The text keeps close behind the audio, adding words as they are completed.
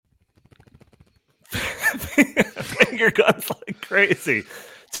Finger guns like crazy.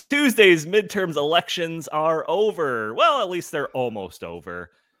 Tuesday's midterms elections are over. Well, at least they're almost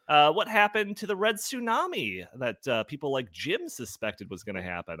over. What happened to the red tsunami that people like Jim suspected was going to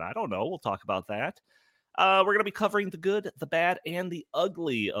happen? I don't know. We'll talk about that. We're going to be covering the good, the bad, and the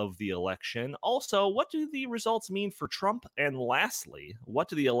ugly of the election. Also, what do the results mean for Trump? And lastly, what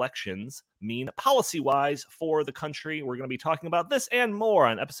do the elections mean policy-wise for the country? We're going to be talking about this and more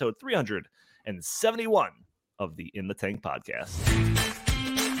on episode 371 of the In the Tank podcast.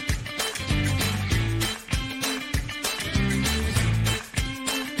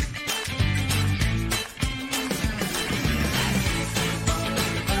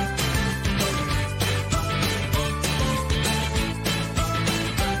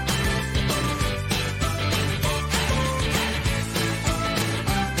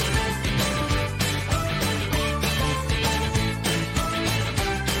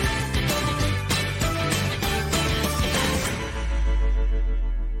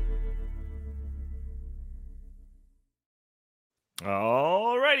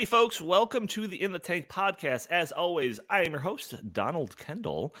 Alrighty, folks, welcome to the In the Tank podcast. As always, I am your host, Donald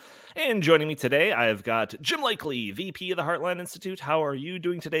Kendall, and joining me today, I've got Jim Lakely, VP of the Heartland Institute. How are you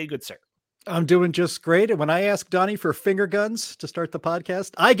doing today, good sir? I'm doing just great. And when I ask Donnie for finger guns to start the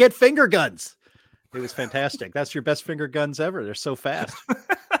podcast, I get finger guns. It was fantastic. That's your best finger guns ever. They're so fast.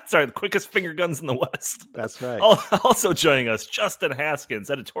 Sorry, the quickest finger guns in the West. That's right. Also joining us, Justin Haskins,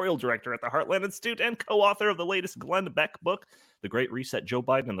 editorial director at the Heartland Institute and co-author of the latest Glenn Beck book, The Great Reset, Joe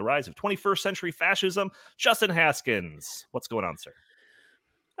Biden and the Rise of 21st Century Fascism. Justin Haskins, what's going on, sir?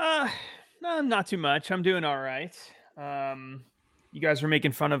 Not too much. I'm doing all right. You guys were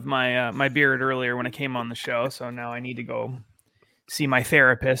making fun of my beard earlier when I came on the show, so now I need to go see my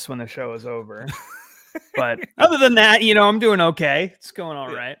therapist when the show is over. But other than that, I'm doing okay. It's going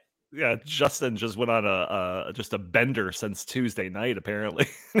all right. Yeah, Justin just went on a bender since Tuesday night. Apparently,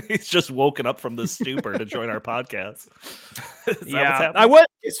 he's just woken up from the stupor to join our podcast. Yeah,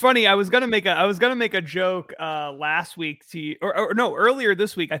 It's funny. I was gonna make a joke last week earlier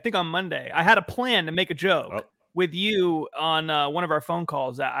this week. I think on Monday, I had a plan to make a joke with you on one of our phone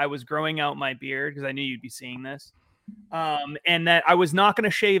calls that I was growing out my beard because I knew you'd be seeing this, and that I was not going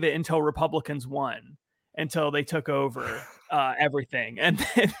to shave it until Republicans won. Until they took over everything. And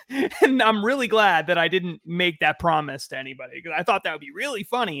I'm really glad that I didn't make that promise to anybody because I thought that would be really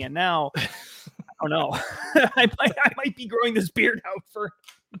funny. And now, I don't know, I might be growing this beard out for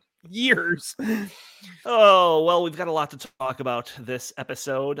years. Oh, well, we've got a lot to talk about this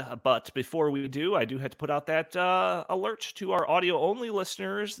episode. But before we do, I do have to put out that alert to our audio-only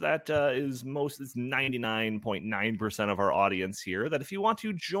listeners. That is 99.9% of our audience here. That if you want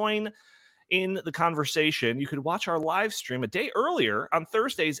to join in the conversation, you could watch our live stream a day earlier on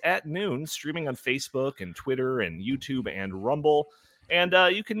Thursdays at noon, streaming on Facebook and Twitter and YouTube and Rumble. And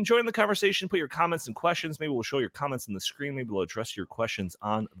you can join the conversation, put your comments and questions. Maybe we'll show your comments on the screen. Maybe we'll address your questions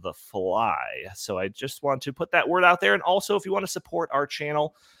on the fly. So I just want to put that word out there. And also, if you want to support our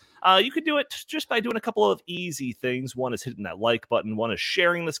channel, you could do it just by doing a couple of easy things. One is hitting that like button. One is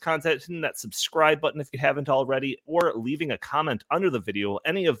sharing this content, hitting that subscribe button if you haven't already, or leaving a comment under the video.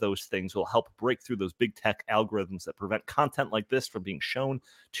 Any of those things will help break through those big tech algorithms that prevent content like this from being shown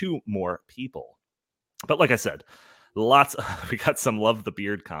to more people. But like I said, we got some love the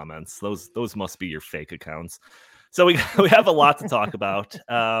beard comments. Those must be your fake accounts. So we have a lot to talk about.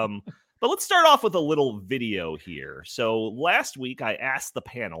 But let's start off with a little video here. So last week, I asked the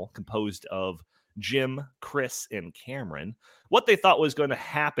panel, composed of Jim, Chris, and Cameron, what they thought was going to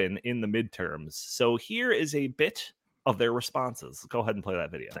happen in the midterms. So here is a bit of their responses. Go ahead and play that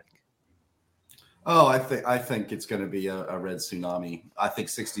video. Oh, I think it's going to be a red tsunami. I think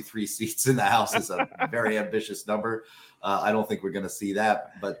 63 seats in the House is a very ambitious number. I don't think we're going to see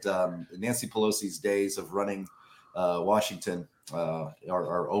that. But Nancy Pelosi's days of running Washington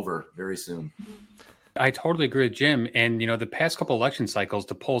are over very soon. I totally agree with Jim. And the past couple election cycles,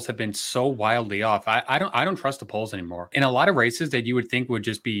 the polls have been so wildly off. I don't trust the polls anymore. In a lot of races that you would think would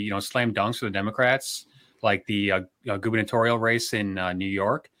just be slam dunks for the Democrats, like the gubernatorial race in New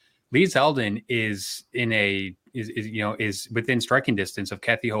York, Lee Zeldin is within striking distance of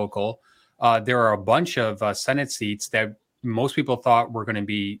Kathy Hochul. There are a bunch of Senate seats that most people thought were going to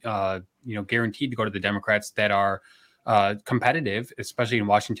be guaranteed to go to the Democrats that are competitive, especially in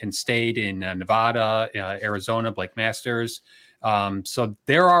Washington State, in Nevada, Arizona, Blake Masters. So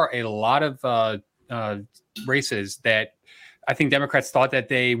there are a lot of races that I think Democrats thought that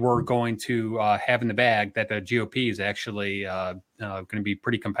they were going to have in the bag that the GOP is actually going to be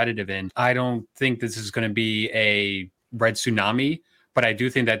pretty competitive in. I don't think this is going to be a red tsunami, but I do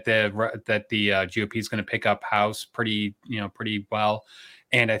think that the GOP is going to pick up House pretty well,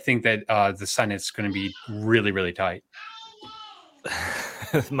 and I think that the Senate's going to be really, really tight.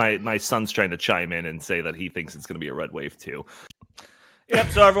 My son's trying to chime in and say that he thinks it's going to be a red wave too.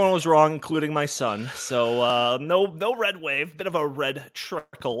 Yep, so everyone was wrong, including my son. So no red wave, bit of a red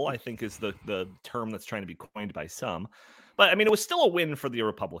trickle, I think is the term that's trying to be coined by some. But I mean, it was still a win for the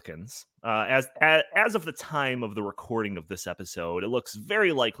Republicans. As of the time of the recording of this episode, it looks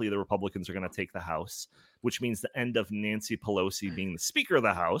very likely the Republicans are going to take the House, which means the end of Nancy Pelosi being the Speaker of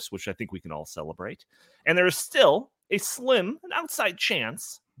the House, which I think we can all celebrate. And there is still a slim, an outside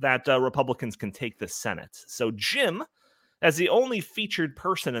chance that Republicans can take the Senate. So Jim, as the only featured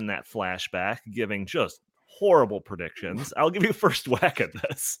person in that flashback, giving just horrible predictions, I'll give you first whack at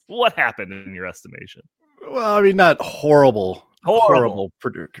this. What happened in your estimation? Well, I mean, not horrible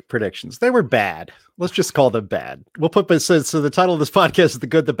predictions. They were bad. Let's just call them bad. We'll put this. So the title of this podcast is "The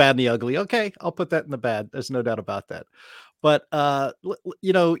Good, the Bad, and the Ugly." Okay, I'll put that in the bad. There's no doubt about that. But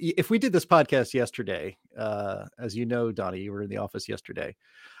if we did this podcast yesterday, as you know, Donnie, you were in the office yesterday.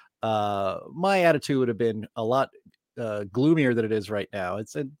 My attitude would have been a lot gloomier than it is right now.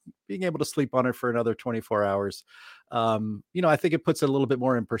 It's being able to sleep on it for another 24 hours. I think it puts it a little bit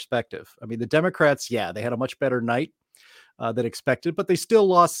more in perspective. I mean, the Democrats, they had a much better night than expected, but they still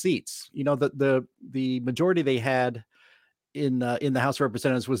lost seats. The majority they had in the House of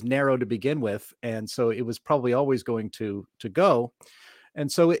Representatives was narrow to begin with, and so it was probably always going to go.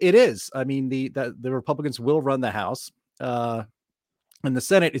 And so it is. I mean, the Republicans will run the House, and the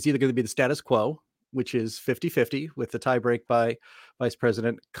Senate is either going to be the status quo, which is 50-50 with the tiebreak by Vice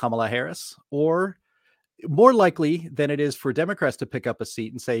President Kamala Harris, or more likely than it is for Democrats to pick up a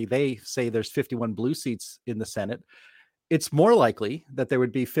seat and say there's 51 blue seats in the Senate. It's more likely that there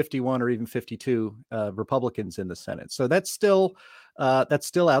would be 51 or even 52 Republicans in the Senate. So that's still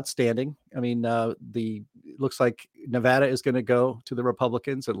outstanding. I mean, it looks like Nevada is going to go to the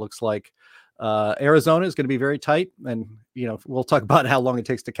Republicans. It looks like Arizona is going to be very tight, and we'll talk about how long it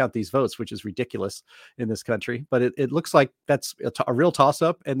takes to count these votes, which is ridiculous in this country. But it looks like that's a real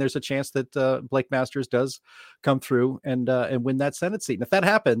toss-up, and there's a chance that Blake Masters does come through and win that Senate seat. And if that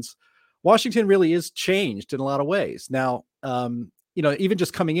happens, Washington really is changed in a lot of ways. Now, even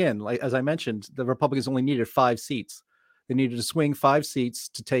just coming in, like as I mentioned, the Republicans only needed 5 seats. They needed to swing 5 seats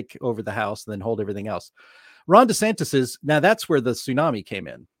to take over the House and then hold everything else. Ron DeSantis now that's where the tsunami came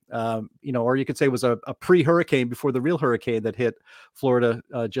in. Or you could say it was a pre-hurricane before the real hurricane that hit Florida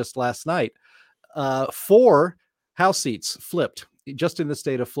just last night. 4 House seats flipped just in the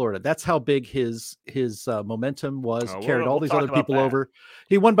state of Florida. That's how big his momentum was. Carried all these other people over.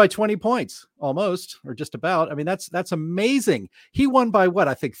 He won by 20 points, almost, or just about. I mean, that's amazing. He won by what?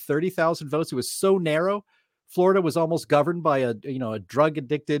 I think 30,000 votes. It was so narrow. Florida was almost governed by a drug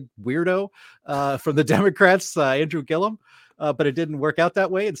addicted weirdo from the Democrats, Andrew Gillum. But it didn't work out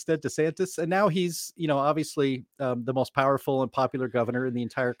that way. Instead, DeSantis, and now he's, obviously the most powerful and popular governor in the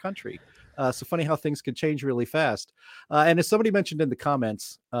entire country. So funny how things can change really fast. And as somebody mentioned in the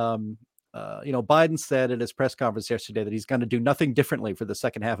comments, Biden said at his press conference yesterday that he's going to do nothing differently for the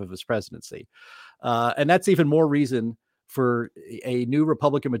second half of his presidency. And that's even more reason for a new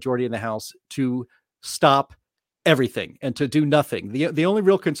Republican majority in the House to stop everything and to do nothing. The only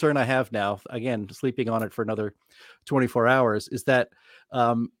real concern I have now, again, sleeping on it for another 24 hours, is that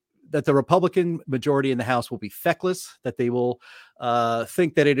that the Republican majority in the House will be feckless, that they will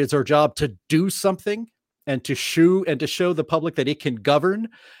think that it is their job to do something and to show the public that it can govern.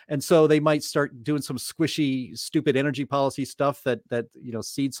 And so they might start doing some squishy, stupid energy policy stuff that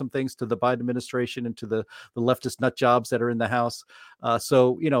seeds some things to the Biden administration and to the leftist nut jobs that are in the House.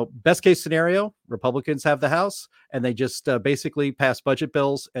 So best case scenario, Republicans have the House and they just basically pass budget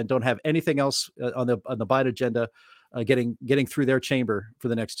bills and don't have anything else on the Biden agenda getting through their chamber for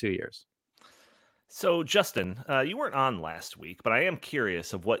the next 2 years. So, Justin, you weren't on last week, but I am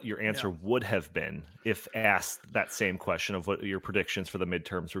curious of what your answer would have been if asked that same question of what your predictions for the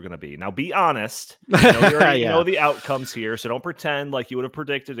midterms were going to be. Now, be honest. You already know the outcomes here, so don't pretend like you would have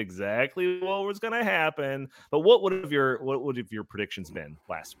predicted exactly what was going to happen. But what would have your predictions been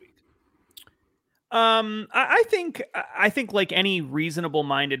last week? I think like any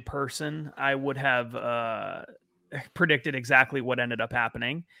reasonable-minded person, I would have predicted exactly what ended up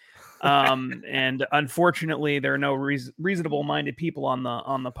happening. And unfortunately there are no reasonable minded people on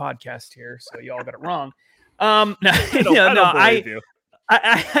the podcast here. So you all got it wrong. I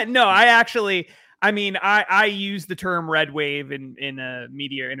used the term red wave in a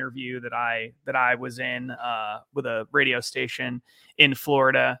media interview that I was in, with a radio station in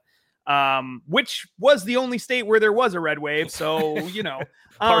Florida. which was the only state where there was a red wave. So, you know,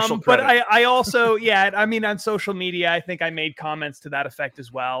 but I also, I mean, on social media, I think I made comments to that effect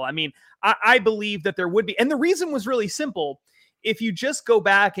as well. I mean, I believe that there would be, and the reason was really simple. If you just go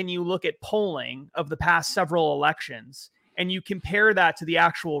back and you look at polling of the past several elections and you compare that to the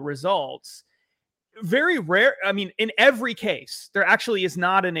actual results, very rare. I mean, in every case, there actually is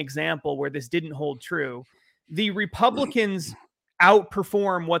not an example where this didn't hold true. The Republicans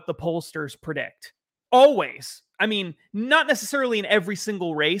outperform what the pollsters predict. Always. I mean, not necessarily in every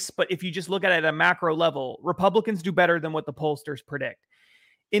single race, but if you just look at it at a macro level, Republicans do better than what the pollsters predict.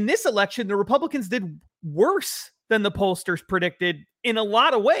 In this election, the Republicans did worse than the pollsters predicted in a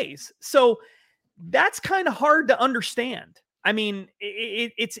lot of ways. So that's kind of hard to understand. I mean,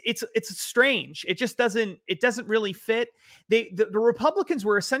 it's strange. It just doesn't really fit. The Republicans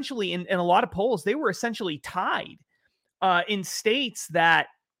were essentially in a lot of polls, they were essentially tied in states that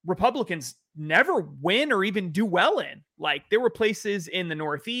Republicans never win or even do well in. Like there were places in the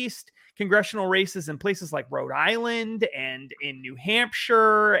Northeast, congressional races in places like Rhode Island and in New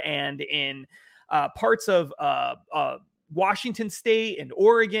Hampshire and in parts of Washington State and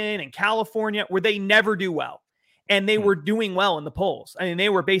Oregon and California where they never do well. And they were doing well in the polls. I mean, they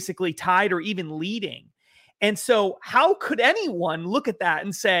were basically tied or even leading. And so how could anyone look at that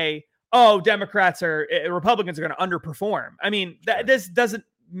and say, oh, Republicans are going to underperform? I mean, this doesn't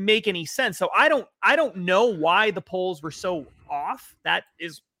make any sense. So I don't know why the polls were so off. That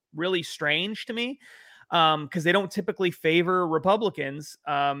is really strange to me because they don't typically favor Republicans.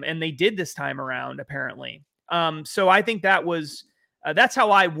 And they did this time around, apparently. So I think that was that's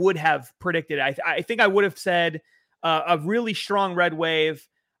how I would have predicted. I think I would have said a really strong red wave.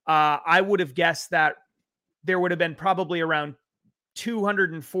 I would have guessed that there would have been probably around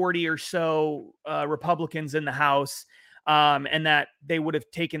 240 or so Republicans in the House, and that they would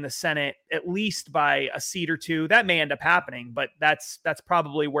have taken the Senate at least by a seat or two. That may end up happening, but that's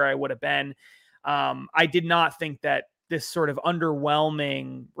probably where I would have been. I did not think that this sort of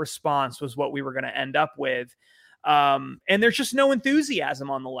underwhelming response was what we were going to end up with. And there's just no enthusiasm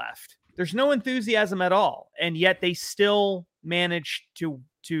on the left. There's no enthusiasm at all. And yet they still managed to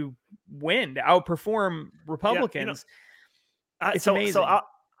win, to outperform Republicans. Yeah, it's amazing. So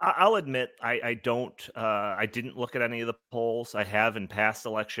I'll admit I didn't look at any of the polls. I have in past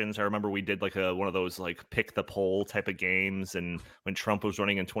elections. I remember we did like one of those like pick the poll type of games, and when Trump was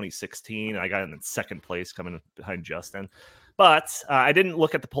running in 2016, I got in second place coming behind Justin. But I didn't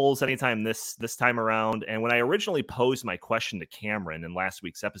look at the polls anytime this time around. And when I originally posed my question to Cameron in last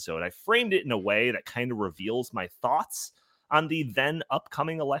week's episode, I framed it in a way that kind of reveals my thoughts on the then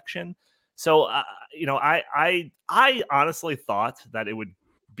upcoming election. So, I honestly thought that it would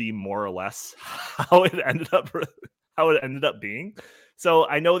be more or less how it ended up being. So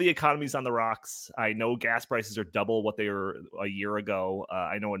I know the economy's on the rocks. I know gas prices are double what they were a year ago.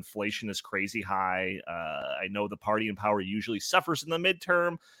 I know inflation is crazy high. I know the party in power usually suffers in the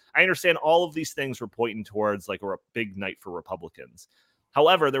midterm. I understand all of these things were pointing towards like a big night for Republicans.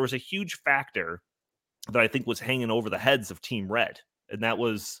 However, there was a huge factor that I think was hanging over the heads of Team Red, and that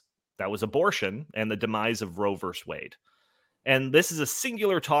was abortion and the demise of Roe versus Wade. And this is a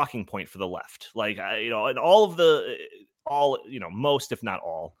singular talking point for the left. Like, and most, if not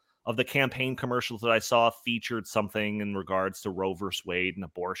all, of the campaign commercials that I saw featured something in regards to Roe versus Wade and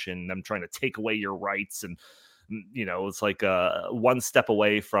abortion, them trying to take away your rights. And, it's like one step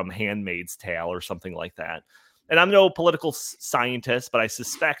away from Handmaid's Tale or something like that. And I'm no political scientist, but I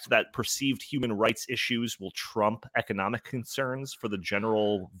suspect that perceived human rights issues will trump economic concerns for the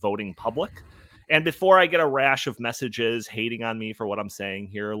general voting public. And before I get a rash of messages hating on me for what I'm saying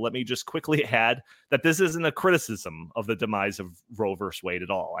here, let me just quickly add that this isn't a criticism of the demise of Roe versus Wade at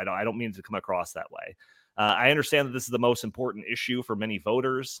all. I don't mean to come across that way. I understand that this is the most important issue for many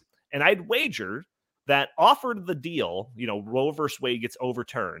voters, and I'd wager that offered the deal, Roe versus Wade gets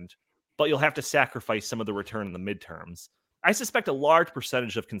overturned, but you'll have to sacrifice some of the return in the midterms. I suspect a large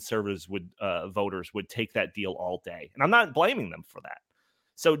percentage of conservatives voters would take that deal all day, and I'm not blaming them for that.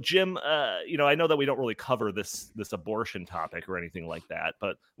 So, Jim, I know that we don't really cover this abortion topic or anything like that,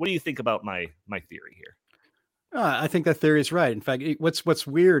 but what do you think about my theory here? I think that theory is right. In fact, what's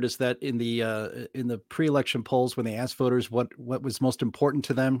weird is that in the pre-election polls, when they asked voters what was most important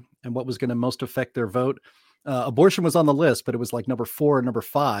to them and what was going to most affect their vote, Abortion was on the list, but it was like number 4 and number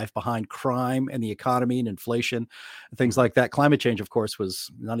 5 behind crime and the economy and inflation and things like that. Climate change, of course,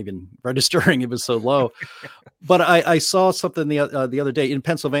 was not even registering. It was so low. But I saw something the other day in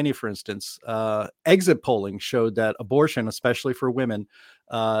Pennsylvania, for instance. Exit polling showed that abortion, especially for women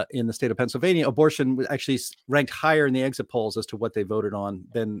in the state of Pennsylvania, abortion was actually ranked higher in the exit polls as to what they voted on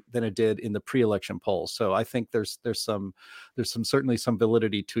than it did in the pre-election polls. So I think there's certainly some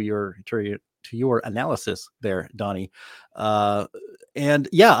validity to your analysis there, Donnie. And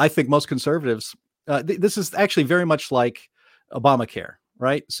yeah, I think most conservatives, this is actually very much like Obamacare,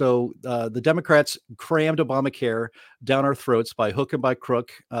 right? So the Democrats crammed Obamacare down our throats by hook and by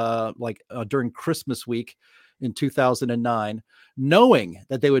crook, during Christmas week in 2009, knowing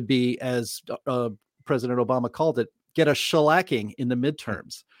that they would be, as President Obama called it, get a shellacking in the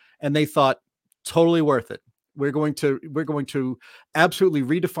midterms. And they thought, totally worth it. We're going to absolutely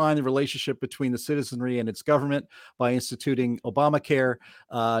redefine the relationship between the citizenry and its government by instituting Obamacare.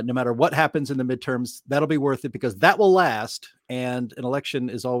 No matter what happens in the midterms, that'll be worth it because that will last. And an election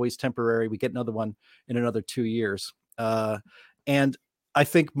is always temporary. We get another one in another 2 years. And I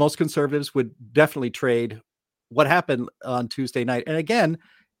think most conservatives would definitely trade what happened on Tuesday night. And again,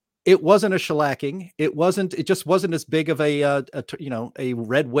 it wasn't a shellacking. It just wasn't as big of a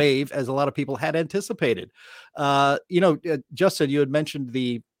red wave as a lot of people had anticipated. Justin, you had mentioned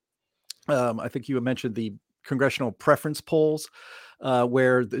I think you had mentioned the congressional preference polls,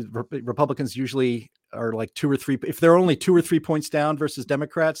 where the Republicans usually are like 2 or 3. If they're only 2 or 3 points down versus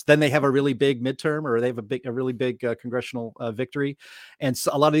Democrats, then they have a really big midterm, or they have a really big congressional victory. And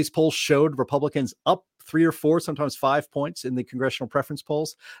so a lot of these polls showed Republicans up 3 or 4, sometimes 5 points in the congressional preference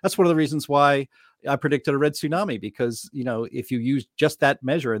polls. That's one of the reasons why I predicted a red tsunami, because, if you use just that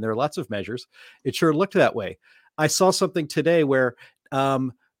measure, and there are lots of measures, it sure looked that way. I saw something today where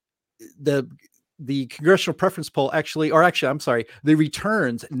the congressional preference poll the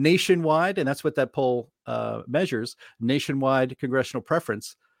returns nationwide, and that's what that poll measures, nationwide congressional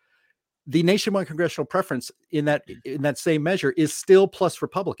preference. The nationwide congressional preference in that same measure is still plus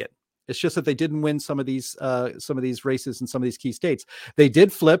Republican. It's just that they didn't win some of these races in some of these key states. They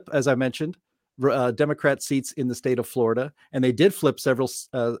did flip, as I mentioned, Democrat seats in the state of Florida, and they did flip several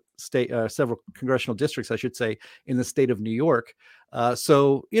congressional districts, I should say, in the state of New York. And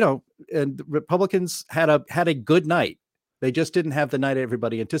the Republicans had a good night. They just didn't have the night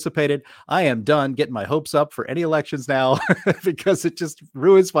everybody anticipated. I am done getting my hopes up for any elections now because it just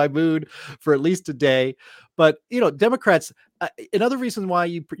ruins my mood for at least a day. But, Democrats, another reason why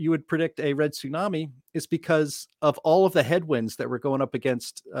you would predict a red tsunami is because of all of the headwinds that were going up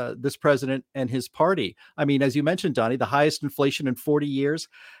against this president and his party. I mean, as you mentioned, Donnie, the highest inflation in 40 years.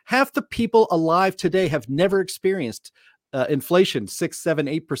 Half the people alive today have never experienced inflation 6%,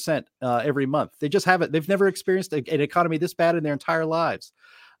 7%, 8% every month. They just haven't. They've never experienced an economy this bad in their entire lives.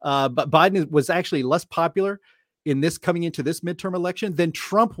 But Biden was actually less popular coming into this midterm election than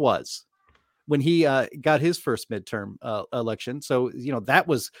Trump was when he got his first midterm election. So, that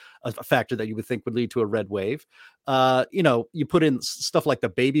was a factor that you would think would lead to a red wave. You put in stuff like the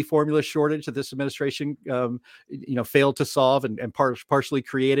baby formula shortage that this administration, failed to solve and partially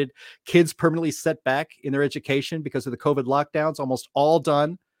created. Kids permanently set back in their education because of the COVID lockdowns, almost all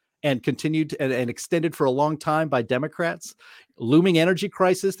done and continued and extended for a long time by Democrats. Looming energy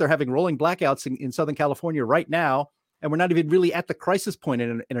crisis. They're having rolling blackouts in Southern California right now. And we're not even really at the crisis point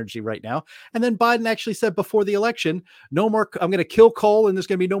in energy right now. And then Biden actually said before the election, no more, I'm going to kill coal and there's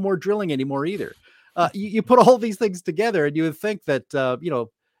going to be no more drilling anymore either. You put all these things together and you would think that,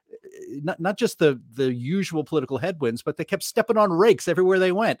 not just the usual political headwinds, but they kept stepping on rakes everywhere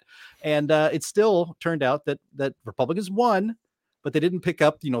they went. And it still turned out that Republicans won, but they didn't pick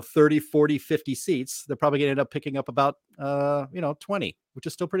up, 30, 40, 50 seats. They're probably going to end up picking up about, 20, which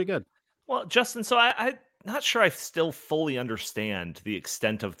is still pretty good. Well, Justin, so I'm not sure I still fully understand the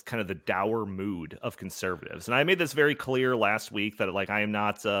extent of kind of the dour mood of conservatives. And I made this very clear last week that I am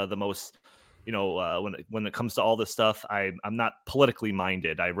not the most, when it comes to all this stuff, I'm not politically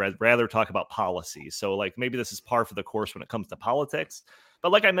minded. I rather talk about policy. So maybe this is par for the course when it comes to politics.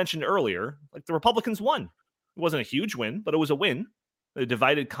 But like I mentioned earlier, the Republicans won. It wasn't a huge win, but it was a win. The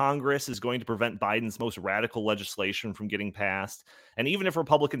divided Congress is going to prevent Biden's most radical legislation from getting passed. And even if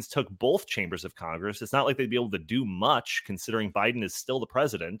Republicans took both chambers of Congress, it's not like they'd be able to do much considering Biden is still the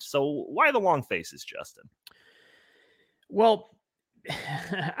president. So why the long faces, Justin? Well,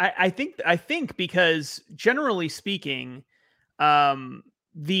 I think because generally speaking,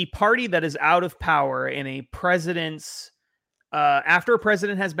 the party that is out of power in a president's, after a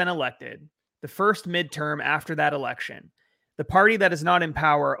president has been elected, the first midterm after that election, the party that is not in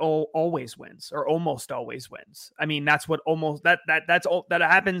power always wins, or almost always wins. I mean, that's what that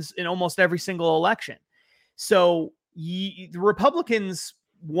happens in almost every single election. So the Republicans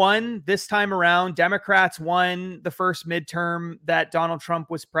won this time around. Democrats won the first midterm that Donald Trump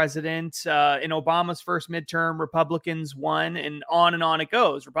was president. In Obama's first midterm, Republicans won, and on it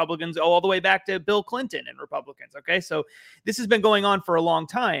goes. Republicans all the way back to Bill Clinton and Republicans. Okay, so this has been going on for a long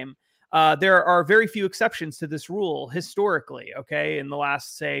time. There are very few exceptions to this rule historically, okay, in the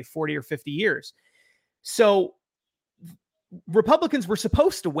last, say, 40 or 50 years. So Republicans were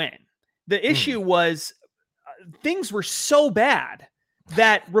supposed to win. The issue was things were so bad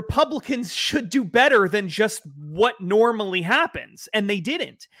that Republicans should do better than just what normally happens. And they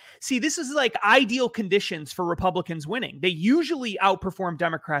didn't. See, this is like ideal conditions for Republicans winning. They usually outperform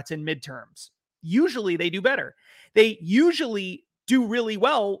Democrats in midterms. Usually they do better. They usually do really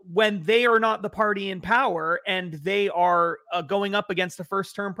well when they are not the party in power and they are going up against a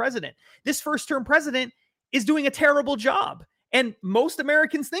first-term president. This first-term president is doing a terrible job. And most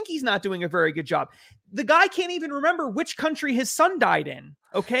Americans think he's not doing a very good job. The guy can't even remember which country his son died in.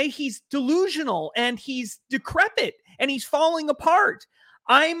 Okay. He's delusional and he's decrepit and he's falling apart.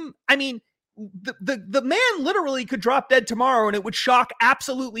 The man literally could drop dead tomorrow and it would shock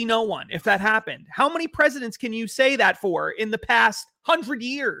absolutely no one if that happened. How many presidents can you say that for in the past 100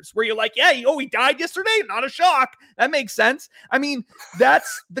 years where you're like, yeah, he died yesterday? Not a shock. That makes sense. I mean,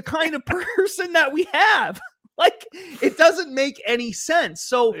 that's the kind of person that we have. Like, it doesn't make any sense.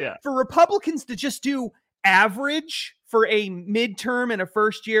 So for Republicans to just do average for a midterm and a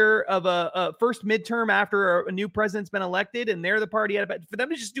first year of a first midterm after a new president's been elected and they're the party out of it, for them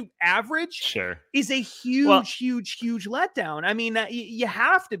to just do average is a huge letdown. I mean, you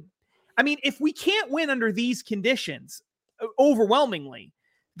have to, I mean, if we can't win under these conditions overwhelmingly,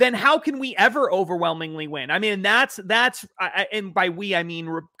 then how can we ever overwhelmingly win? I mean, that's and by we, I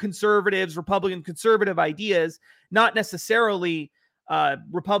mean conservatives, Republican conservative ideas, not necessarily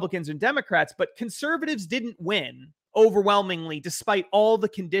Republicans and Democrats, but conservatives didn't win overwhelmingly despite all the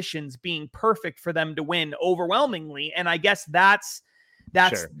conditions being perfect for them to win overwhelmingly. And I guess that's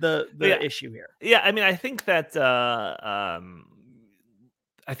the issue here. Yeah, I mean, I think that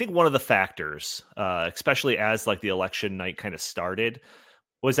I think one of the factors, especially as like the election night kind of started,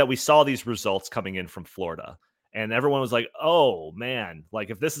 was that we saw these results coming in from Florida. And everyone was like, oh, man, like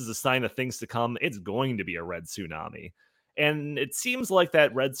if this is a sign of things to come, it's going to be a red tsunami. And it seems like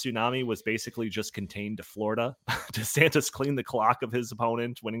that red tsunami was basically just contained to Florida. DeSantis cleaned the clock of his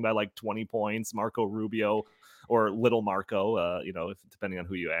opponent, winning by like 20 points. Marco Rubio, or Little Marco, depending on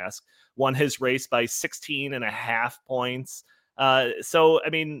who you ask, won his race by 16.5 points. So, I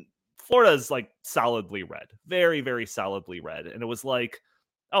mean, Florida is like solidly red, very, very solidly red. And it was like,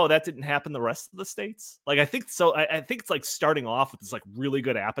 oh, that didn't happen the rest of the states? Like, I think so. I think it's like starting off with this like really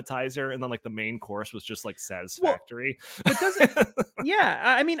good appetizer, and then like the main course was just like satisfactory. Well, but doesn't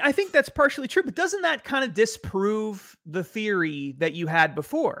I mean, I think that's partially true, but doesn't that kind of disprove the theory that you had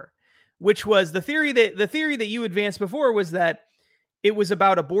before, which was the theory that you advanced before was that it was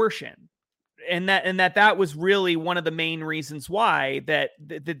about abortion. And that was really one of the main reasons why that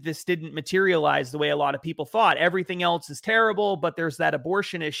this didn't materialize the way a lot of people thought. Everything else is terrible, but there's that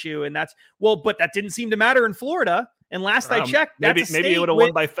abortion issue, and but that didn't seem to matter in Florida. And last I checked, maybe it would have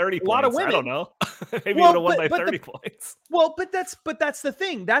won by 30 points. A lot of women. I don't know. Maybe it would have won by 30 points. Well, but that's the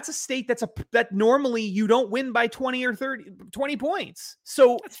thing. That's a state that normally you don't win by 20 or 20 points.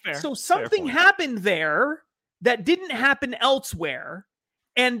 So that's fair. So something happened there that didn't happen elsewhere.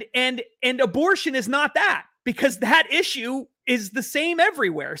 And abortion is not that, because that issue is the same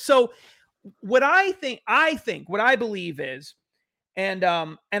everywhere. So what I believe is, and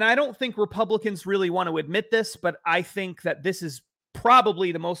I don't think Republicans really want to admit this, but I think that this is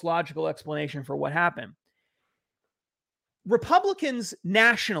probably the most logical explanation for what happened. Republicans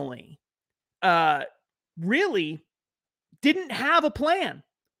nationally really didn't have a plan.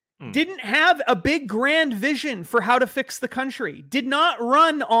 Didn't have a big grand vision for how to fix the country. Did not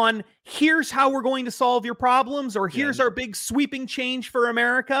run on here's how we're going to solve your problems, or here's our big sweeping change for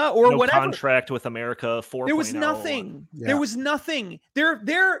America, or whatever. Contract with America 4.0. There was nothing. Yeah. There was nothing.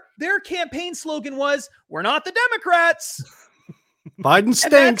 Their campaign slogan was, "We're not the Democrats. Biden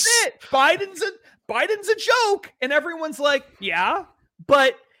stinks." And that's it. Biden's a joke, and everyone's like, "Yeah,"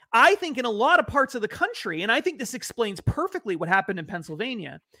 but I think in a lot of parts of the country, and I think this explains perfectly what happened in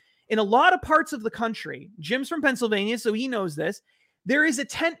Pennsylvania. In a lot of parts of the country, Jim's from Pennsylvania, so he knows this. There is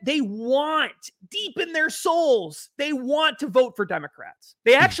they want deep in their souls, they want to vote for Democrats.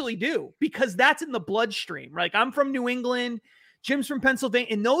 They actually do, because that's in the bloodstream. Like, I'm from New England. Jim's from Pennsylvania.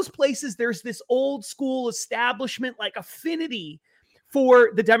 In those places, there's this old school establishment like affinity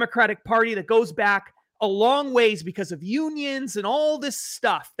for the Democratic Party that goes back a long ways because of unions and all this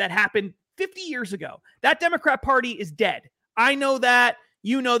stuff that happened 50 years ago. That Democrat Party is dead. I know that.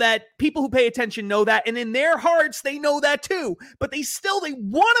 You know that. People who pay attention know that. And in their hearts, they know that too. But they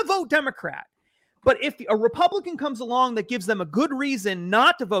want to vote Democrat. But if a Republican comes along that gives them a good reason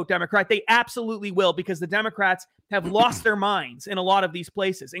not to vote Democrat, they absolutely will, because the Democrats have lost their minds in a lot of these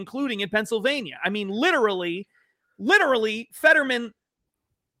places, including in Pennsylvania. I mean, literally, Fetterman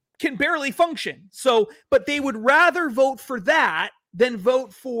can barely function. So, but they would rather vote for that than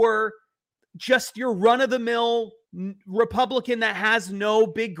vote for just your run-of-the-mill Republican that has no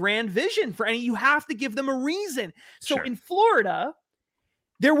big grand vision for any. You have to give them a reason. So in Florida,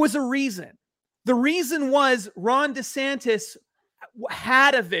 there was a reason. The reason was Ron DeSantis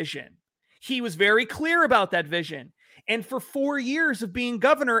had a vision. He was very clear about that vision. And for 4 years of being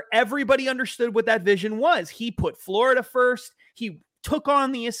governor, everybody understood what that vision was. He put Florida first. He took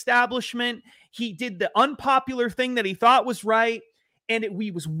on the establishment. He did the unpopular thing that he thought was right. And he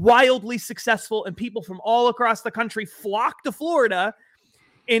was wildly successful. And people from all across the country flocked to Florida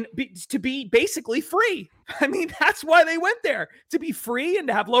to be basically free. I mean, that's why they went there, to be free and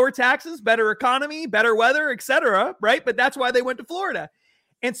to have lower taxes, better economy, better weather, etc. Right? But that's why they went to Florida.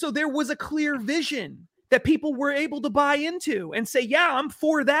 And so there was a clear vision that people were able to buy into and say, yeah, I'm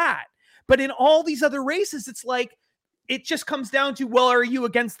for that. But in all these other races, it's like, it just comes down to, well, are you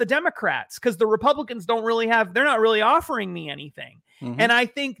against the Democrats? Because the Republicans they're not really offering me anything. Mm-hmm. And I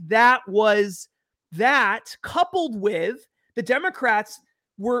think that was that, coupled with the Democrats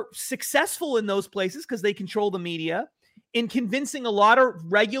were successful in those places because they control the media, in convincing a lot of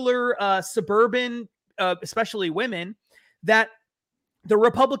regular suburban, especially women, that the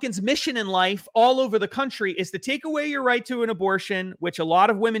Republicans' mission in life all over the country is to take away your right to an abortion, which a lot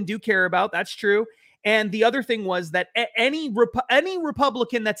of women do care about. That's true. And the other thing was that any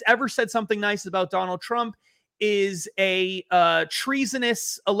Republican that's ever said something nice about Donald Trump is a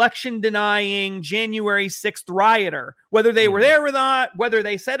treasonous, election-denying January 6th rioter. Whether they were there or not, whether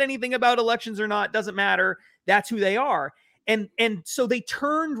they said anything about elections or not, doesn't matter. That's who they are. And so they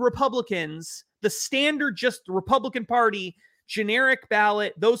turned Republicans, the standard just Republican Party, generic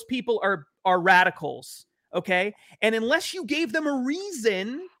ballot, those people are radicals, okay? And unless you gave them a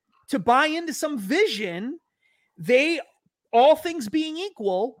reason to buy into some vision, they, all things being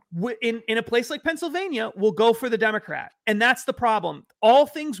equal, in a place like Pennsylvania, will go for the Democrat. And that's the problem. All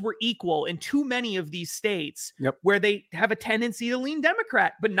things were equal in too many of these states where they have a tendency to lean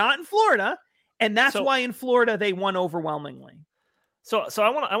Democrat, but not in Florida. And that's why in Florida they won overwhelmingly. So I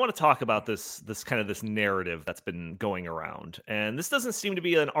want to talk about this kind of this narrative that's been going around, and this doesn't seem to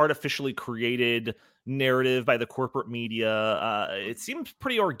be an artificially created narrative by the corporate media. It seems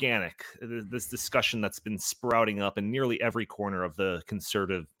pretty organic, this discussion that's been sprouting up in nearly every corner of the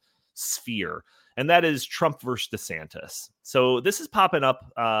conservative sphere, and that is Trump versus DeSantis. So this is popping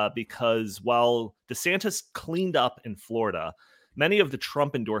up because while DeSantis cleaned up in Florida, many of the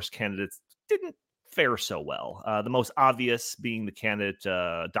Trump endorsed candidates didn't fare so well. The most obvious being the candidate,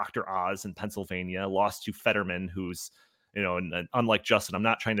 Dr. Oz in Pennsylvania, lost to Fetterman, who's, and unlike Justin, I'm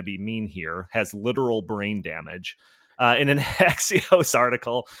not trying to be mean here, has literal brain damage. In an Axios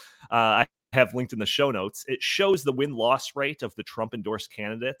article I have linked in the show notes, it shows the win-loss rate of the Trump-endorsed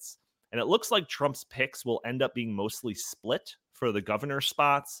candidates, and it looks like Trump's picks will end up being mostly split for the governor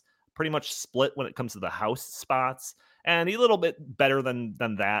spots, pretty much split when it comes to the House spots, and a little bit better than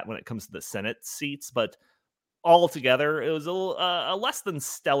that when it comes to the Senate seats. But altogether, it was a less than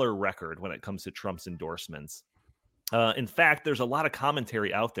stellar record when it comes to Trump's endorsements. In fact, there's a lot of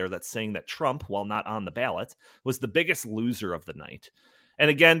commentary out there that's saying that Trump, while not on the ballot, was the biggest loser of the night.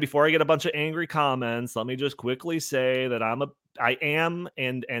 And again, before I get a bunch of angry comments, let me just quickly say that I am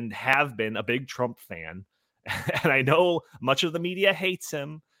and have been a big Trump fan. And I know much of the media hates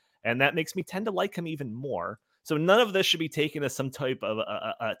him, and that makes me tend to like him even more. So none of this should be taken as some type of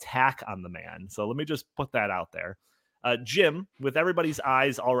attack on the man. So let me just put that out there. Jim, with everybody's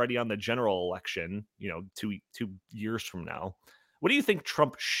eyes already on the general election, 2 years from now, what do you think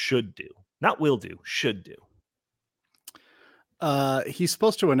Trump should do? Not will do, should do. He's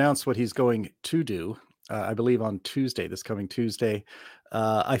supposed to announce what he's going to do, I believe on Tuesday, this coming Tuesday.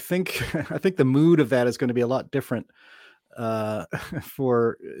 I think the mood of that is going to be a lot different than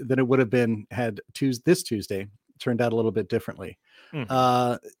it would have been had this Tuesday turned out a little bit differently.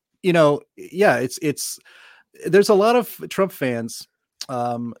 It's there's a lot of Trump fans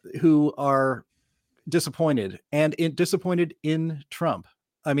who are disappointed disappointed in Trump.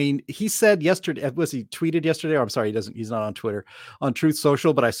 I mean, he said yesterday, he tweeted yesterday? Or I'm sorry, he's not on Twitter, on Truth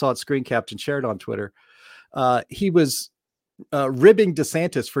Social, but I saw it screen capped and shared on Twitter. He was ribbing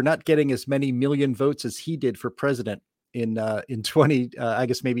DeSantis for not getting as many million votes as he did for president in 20, I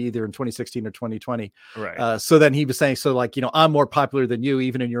guess maybe either in 2016 or 2020. Right. So then he was saying, I'm more popular than you,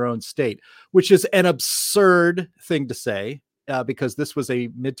 even in your own state, which is an absurd thing to say because this was a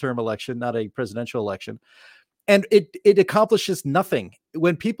midterm election, not a presidential election. And it accomplishes nothing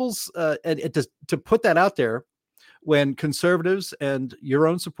when people's to put that out there when conservatives and your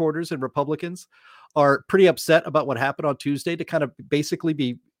own supporters and Republicans are pretty upset about what happened on Tuesday, to kind of basically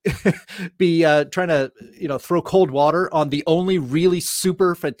be trying to throw cold water on the only really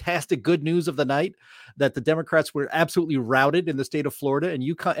super fantastic good news of the night, that the Democrats were absolutely routed in the state of Florida, and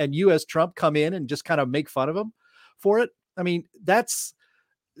you as Trump come in and just kind of make fun of them for it. I mean, that's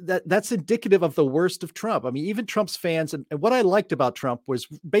indicative of the worst of Trump. I mean, even Trump's fans, and what I liked about Trump was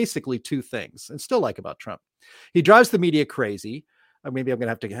basically two things, and still like about Trump. He drives the media crazy. Maybe I'm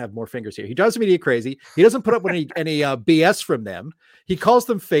going to have more fingers here. He drives the media crazy. He doesn't put up with any BS from them. He calls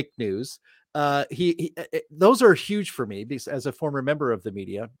them fake news. Those are huge for me because, as a former member of the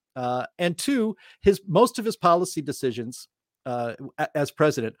media. And two, most of his policy decisions as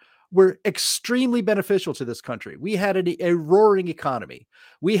president were extremely beneficial to this country. We had a roaring economy.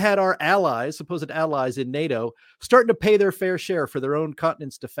 We had our allies, supposed allies in NATO, starting to pay their fair share for their own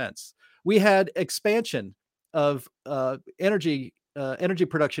continent's defense. We had expansion of energy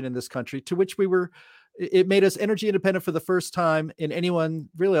production in this country, to which it made us energy independent for the first time in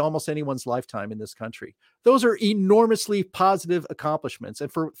almost anyone's lifetime in this country. Those are enormously positive accomplishments.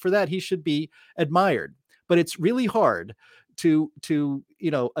 And for that, he should be admired. But it's really hard to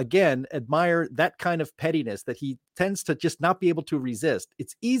again, admire that kind of pettiness that he tends to just not be able to resist.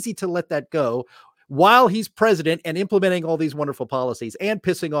 It's easy to let that go while he's president and implementing all these wonderful policies and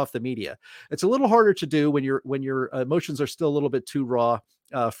pissing off the media. It's a little harder to do when your emotions are still a little bit too raw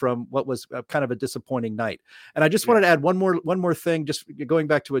from what was kind of a disappointing night. And I just wanted to add one more thing, just going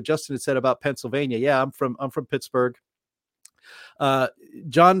back to what Justin had said about Pennsylvania. Yeah, I'm from Pittsburgh.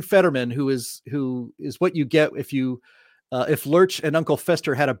 John Fetterman, who is what you get if Lurch and Uncle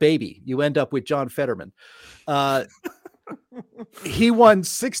Fester had a baby, you end up with John Fetterman. He won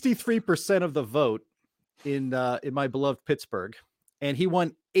 63% of the vote in my beloved Pittsburgh, and he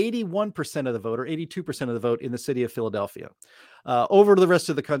won 81% of the vote, or 82% of the vote, in the city of Philadelphia. Over the rest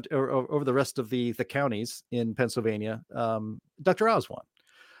of the country, or over the rest of the counties in Pennsylvania, Dr. Oz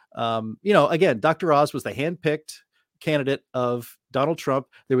won. Again, Dr. Oz was the handpicked candidate of Donald Trump.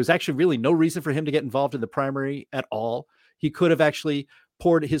 There was actually really no reason for him to get involved in the primary at all. He could have actually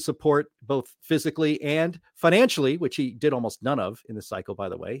poured his support both physically and financially, which he did almost none of in the cycle, by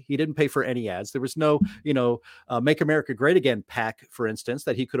the way. He didn't pay for any ads. There was no, Make America Great Again PAC, for instance,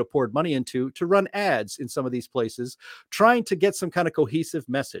 that he could have poured money into to run ads in some of these places, trying to get some kind of cohesive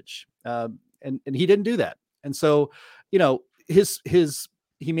message. And he didn't do that. And so, he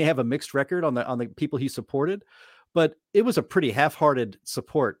may have a mixed record on the people he supported, but it was a pretty half-hearted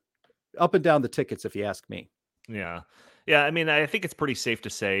support up and down the tickets, if you ask me. Yeah. Yeah, I mean, I think it's pretty safe to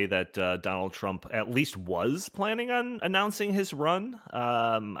say that Donald Trump at least was planning on announcing his run.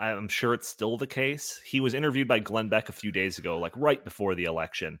 I'm sure it's still the case. He was interviewed by Glenn Beck a few days ago, like right before the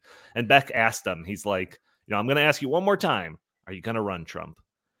election. And Beck asked him, he's like, I'm going to ask you one more time. Are you going to run, Trump?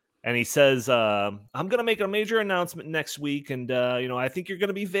 And he says, I'm going to make a major announcement next week. And, I think you're going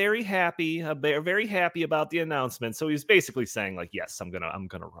to be very happy about the announcement. So he's basically saying, like, yes, I'm going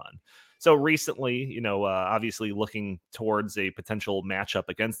to run. So recently, obviously looking towards a potential matchup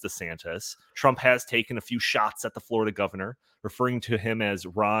against DeSantis, Trump has taken a few shots at the Florida governor, referring to him as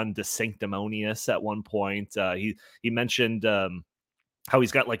Ron DeSanctimonious at one point. He mentioned how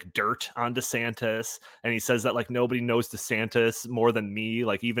he's got like dirt on DeSantis, and he says that like nobody knows DeSantis more than me,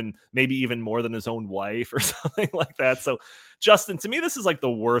 like maybe even more than his own wife or something like that. So Justin, to me, this is like the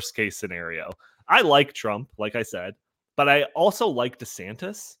worst case scenario. I like Trump, like I said, but I also like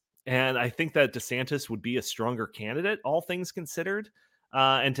DeSantis. And I think that DeSantis would be a stronger candidate, all things considered.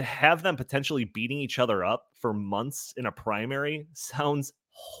 And to have them potentially beating each other up for months in a primary sounds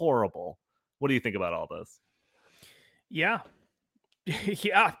horrible. What do you think about all this? Yeah.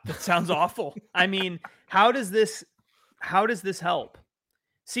 Yeah, that sounds awful. I mean, how does this help?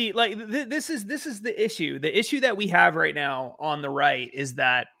 See, like this is the issue. The issue that we have right now on the right is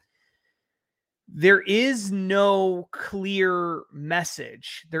that there is no clear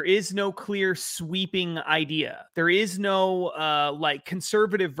message. There is no clear sweeping idea. There is no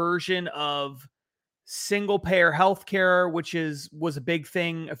conservative version of single payer healthcare, which was a big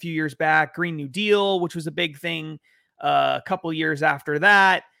thing a few years back. Green New Deal, which was a big thing a couple years after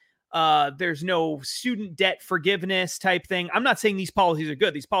that. There's no student debt forgiveness type thing. I'm not saying these policies are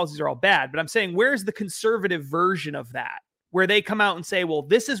good. These policies are all bad, but I'm saying, where's the conservative version of that, where they come out and say, well,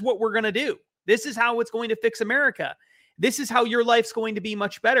 this is what we're going to do. This is how it's going to fix America. This is how your life's going to be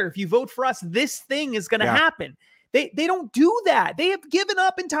much better. If you vote for us, this thing is going to happen. They don't do that. They have given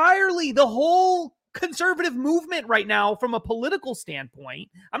up entirely. The whole conservative movement right now, from a political standpoint,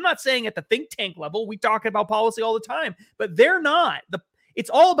 I'm not saying at the think tank level, we talk about policy all the time, but they're not. It's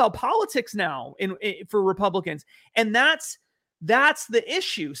all about politics now for Republicans. And that's the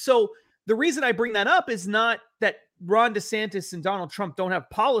issue. So the reason I bring that up is not that Ron DeSantis and Donald Trump don't have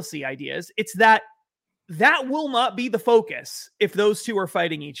policy ideas. It's that will not be the focus if those two are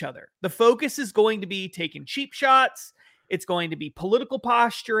fighting each other. The focus is going to be taking cheap shots. It's going to be political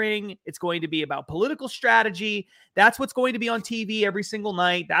posturing. It's going to be about political strategy. That's what's going to be on TV every single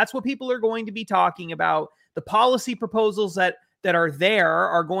night. That's what people are going to be talking about. The policy proposals that are there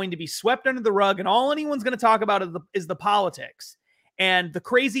are going to be swept under the rug, and all anyone's going to talk about is the politics. And the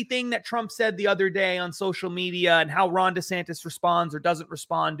crazy thing that Trump said the other day on social media, and how Ron DeSantis responds or doesn't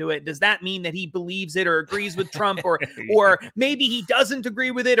respond to it, does that mean that he believes it or agrees with Trump, or maybe he doesn't agree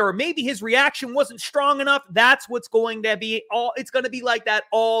with it, or maybe his reaction wasn't strong enough? That's what's going to be it's going to be like that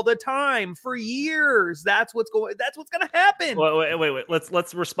all the time for years. That's what's going to happen. Wait.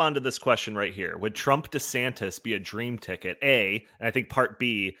 Let's respond to this question right here. Would Trump DeSantis be a dream ticket? A, and I think part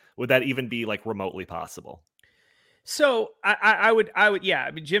B, would that even be like remotely possible? So I would, yeah.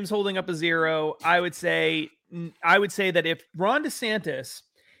 I mean, Jim's holding up a 0. I would say that if Ron DeSantis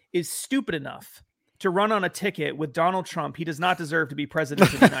is stupid enough to run on a ticket with Donald Trump, he does not deserve to be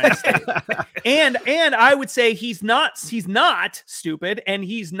president of the United States. And I would say he's not stupid, and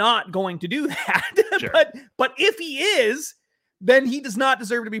he's not going to do that. Sure. But if he is, then he does not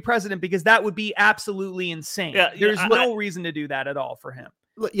deserve to be president, because that would be absolutely insane. There's no reason to do that at all for him.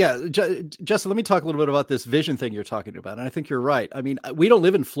 Yeah, Justin, let me talk a little bit about this vision thing you're talking about. And I think you're right. I mean, we don't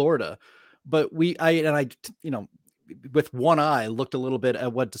live in Florida, but I with one eye looked a little bit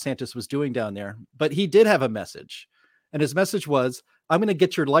at what DeSantis was doing down there, but he did have a message. And his message was, I'm going to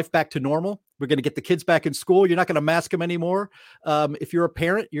get your life back to normal. We're going to get the kids back in school. You're not going to mask them anymore. If you're a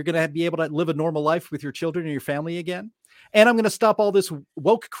parent, you're going to be able to live a normal life with your children and your family again. And I'm going to stop all this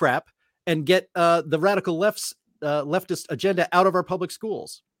woke crap and get the radical leftist agenda out of our public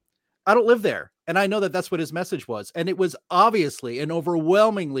schools. I don't live there, and I know that that's what his message was, and it was obviously an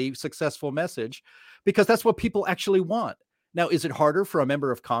overwhelmingly successful message, because that's what people actually want. Now, is it harder for a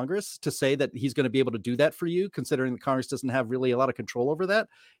member of Congress to say that he's going to be able to do that for you, considering that Congress doesn't have really a lot of control over that?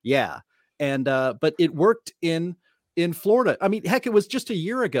 Yeah, and but it worked in Florida. I mean, heck, it was just a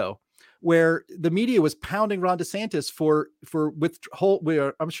year ago where the media was pounding Ron DeSantis for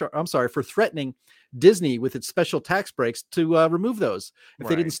threatening Disney with its special tax breaks to remove those if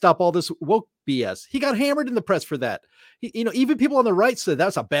they didn't stop all this woke BS. He got hammered in the press for that. Even people on the right said,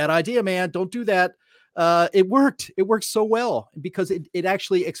 that's a bad idea, man. Don't do that. It worked. It worked so well because it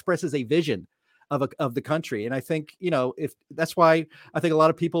actually expresses a vision of the country. And I think, if that's why I think a lot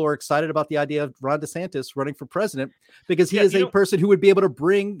of people are excited about the idea of Ron DeSantis running for president, because he is a person who would be able to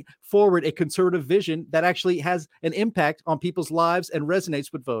bring forward a conservative vision that actually has an impact on people's lives and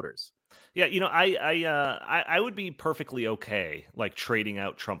resonates with voters. Yeah, I would be perfectly okay like trading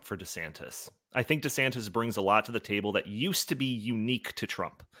out Trump for DeSantis. I think DeSantis brings a lot to the table that used to be unique to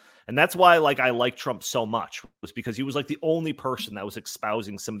Trump. And that's why I like Trump so much, was because he was like the only person that was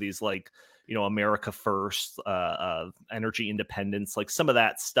espousing some of these America first, energy independence, like some of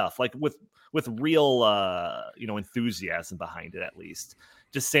that stuff, like with real enthusiasm behind it. At least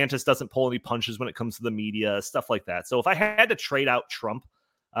DeSantis doesn't pull any punches when it comes to the media, stuff like that. So if I had to trade out Trump,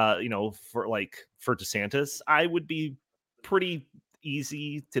 for DeSantis, I would be pretty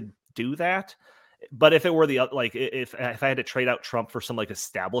easy to do that. But if it were if I had to trade out Trump for some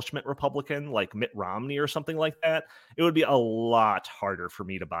establishment Republican like Mitt Romney or something like that, it would be a lot harder for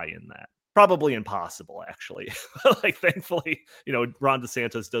me to buy in that. Probably impossible, actually. Thankfully, Ron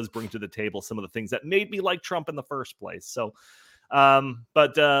DeSantis does bring to the table some of the things that made me like Trump in the first place. So,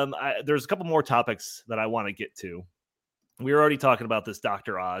 there's a couple more topics that I want to get to. We were already talking about this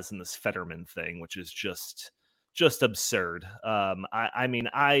Dr. Oz and this Fetterman thing, which is just absurd.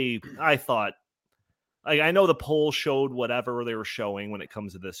 I thought, I know the poll showed whatever they were showing when it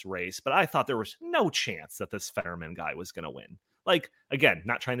comes to this race, but I thought there was no chance that this Fetterman guy was going to win. Again,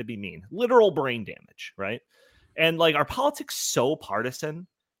 not trying to be mean, literal brain damage, right? And are politics so partisan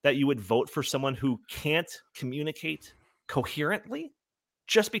that you would vote for someone who can't communicate coherently?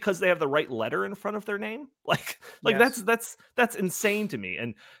 just because they have the right letter in front of their name. Like Yes. that's insane to me.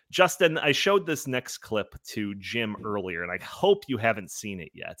 And Justin, I showed this next clip to Jim earlier, and I hope you haven't seen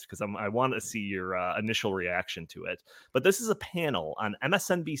it yet because I want to see your initial reaction to it. But this is a panel on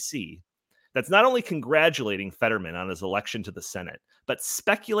MSNBC that's not only congratulating Fetterman on his election to the Senate, but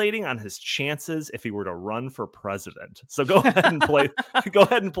speculating on his chances if he were to run for president. So go ahead and play. Go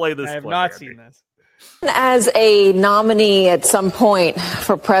ahead and play this. I have clip, not Andy. seen this. As a nominee at some point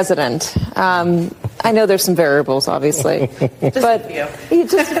for president, I know there's some variables, obviously, but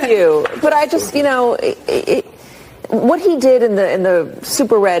just a few. But I just, what he did in the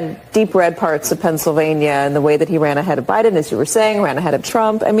super red, deep red parts of Pennsylvania, and the way that he ran ahead of Biden, as you were saying, ran ahead of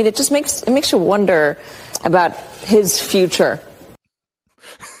Trump. I mean, it just makes you wonder about his future.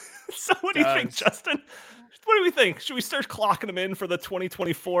 So what do you think, Justin? What do we think? Should we start clocking him in for the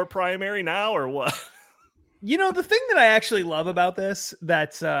 2024 primary now, or what? The thing that I actually love about this,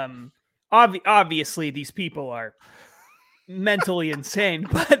 that's obviously these people are mentally insane,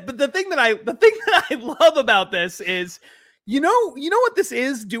 but the thing that I love about this is, you know what this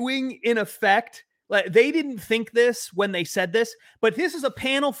is doing in effect. Like, they didn't think this when they said this, but this is a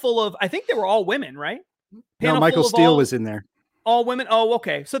panel full of, I think they were all women, right? No, Michael Steele was in there. All women. Oh,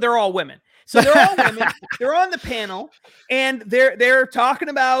 okay. So they're all women. So they're all women. They're on the panel, and they're talking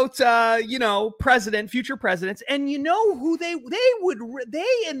about future presidents, and who they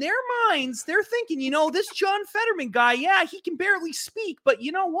in their minds they're thinking, this John Fetterman guy, yeah, he can barely speak, but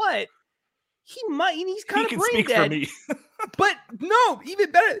you know what? He's kind of brain dead. But no,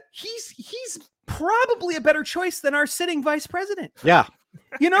 even better, he's probably a better choice than our sitting vice president. Yeah.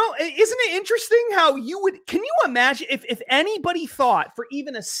 Isn't it interesting how can you imagine if anybody thought for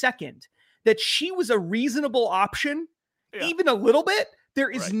even a second that she was a reasonable option, even a little bit? There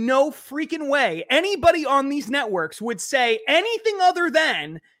is no freaking way anybody on these networks would say anything other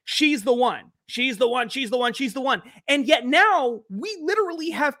than she's the one. She's the one. She's the one. She's the one. And yet now we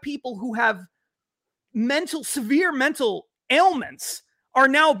literally have people who have severe mental ailments are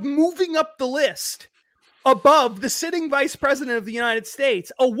now moving up the list above the sitting vice president of the United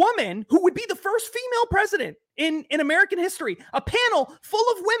States, a woman who would be the first female president in American history, a panel full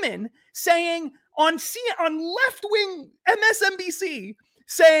of women saying on left-wing MSNBC,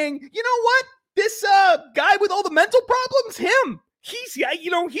 saying, you know what? This guy with all the mental problems, him. He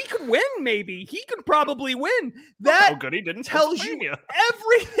could win, maybe. He could probably win. That good he didn't tells you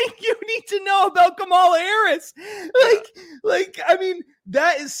everything you need to know about Kamala Harris. I mean,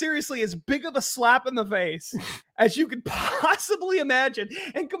 that is seriously as big of a slap in the face as you could possibly imagine.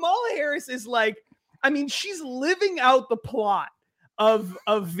 And Kamala Harris is she's living out the plot of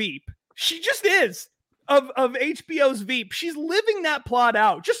Veep. She just is. Of HBO's Veep. She's living that plot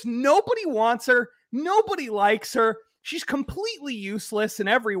out. Just nobody wants her. Nobody likes her. She's completely useless in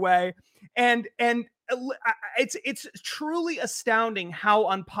every way. And it's truly astounding how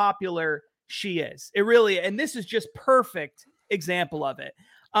unpopular she is. It really, and this is just perfect example of it.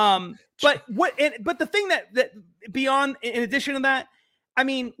 But the thing that beyond, in addition to that, I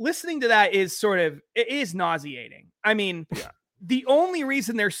mean, listening to that is it is nauseating. I mean, the only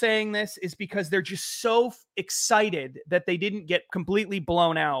reason they're saying this is because they're just so excited that they didn't get completely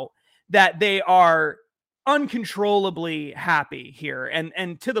blown out, that they are uncontrollably happy here,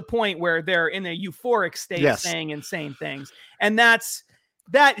 and to the point where they're in a euphoric state, saying insane things, and that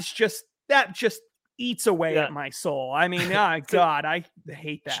just eats away at my soul. I mean, God, I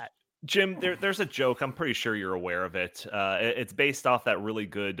hate that. Jim, there's a joke. I'm pretty sure you're aware of it. It's based off that really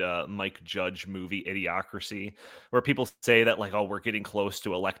good Mike Judge movie, Idiocracy, where people say that we're getting close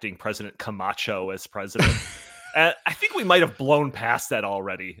to electing President Camacho as president. I think we might have blown past that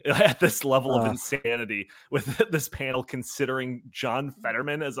already at this level of insanity with this panel considering John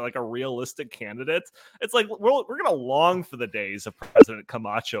Fetterman as a realistic candidate. It's we're going to long for the days of President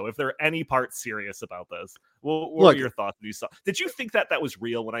Camacho if they're any part serious about this. What were your thoughts when you saw? Did you think that was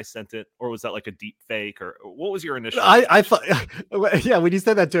real when I sent it, or was that a deep fake, or what was your initial? I thought, when you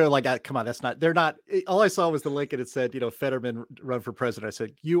said that to her, come on, that's not. They're not. All I saw was the link, and it said, Fetterman run for president. I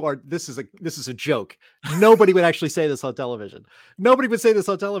said, this is a joke. Nobody would actually say this on television. Nobody would say this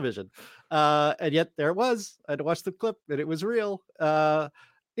on television. And yet there it was. I had to watch the clip, and it was real. A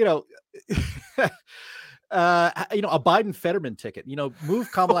Biden Fetterman ticket,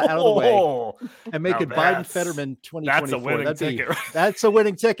 move Kamala out of the way and make it Biden Fetterman 2024. That's a winning ticket. That's a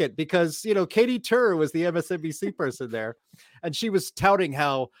winning ticket because, Katie Tur was the MSNBC person there. and she was touting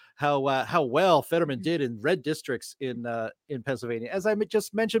how well Fetterman did in red districts in Pennsylvania. As I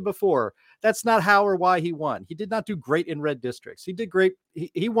just mentioned before, that's not how or why he won. He did not do great in red districts. He did great.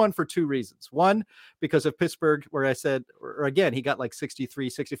 He won for two reasons. One, because of Pittsburgh, where I said, or again, he got like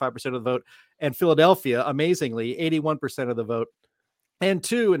 65% of the vote, and Philadelphia, amazingly, 81% of the vote. And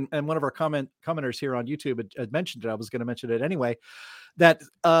two, and one of our commenters here on YouTube had mentioned it. I was going to mention it anyway. That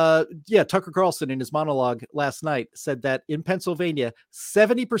Tucker Carlson in his monologue last night said that in Pennsylvania,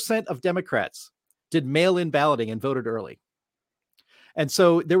 70% of Democrats did mail-in balloting and voted early. And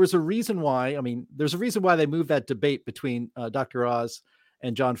so there was a reason why. There's a reason why they moved that debate between Dr. Oz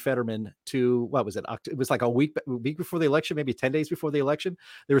and John Fetterman to, what was it? It was like a week before the election, maybe 10 days before the election.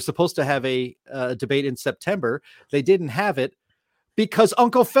 They were supposed to have a debate in September. They didn't have it because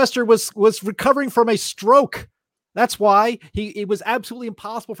Uncle Fester was recovering from a stroke. That's why it was absolutely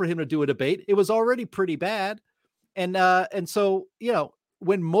impossible for him to do a debate. It was already pretty bad. And so,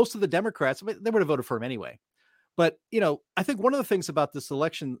 when most of the Democrats, they would have voted for him anyway. But, I think one of the things about this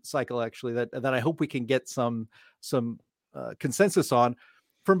election cycle, actually, that I hope we can get some consensus on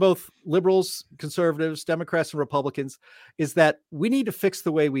from both liberals, conservatives, Democrats, and Republicans, is that we need to fix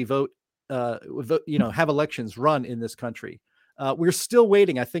the way we vote, have elections run in this country. We're still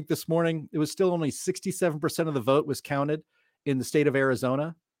waiting. I think this morning it was still only 67% of the vote was counted in the state of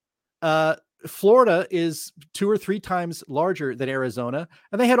Arizona. Florida is 2 or 3 times larger than Arizona,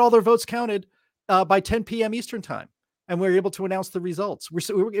 and they had all their votes counted by 10 p.m. Eastern time, and we were able to announce the results.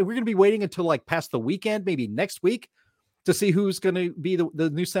 We're going to be waiting until like past the weekend, maybe next week, to see who's going to be the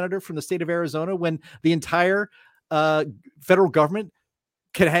new senator from the state of Arizona when the entire federal government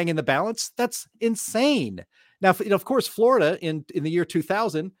can hang in the balance. That's insane. Now, of course, Florida in the year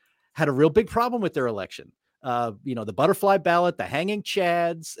 2000 had a real big problem with their election. The butterfly ballot, the hanging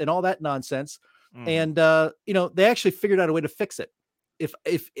chads, and all that nonsense. And they actually figured out a way to fix it.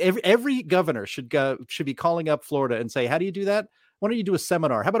 If every governor should be calling up Florida and say, how do you do that? Why don't you do a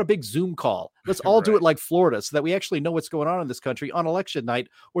seminar? How about a big Zoom call? Let's all do it like Florida, so that we actually know what's going on in this country on election night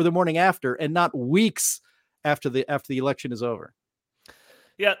or the morning after, and not weeks after the election is over.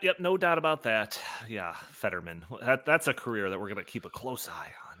 Yep, no doubt about that. Yeah, Fetterman. That's a career that we're going to keep a close eye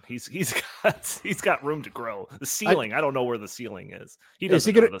on. He's got room to grow. The ceiling, I don't know where the ceiling is. He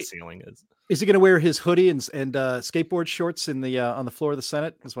doesn't know where the ceiling is. Is he going to wear his hoodie and skateboard shorts on the floor of the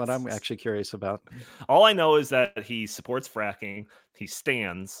Senate? Is what I'm actually curious about. All I know is that he supports fracking, he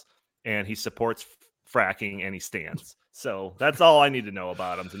stands, and he supports fracking, and he stands. So that's all I need to know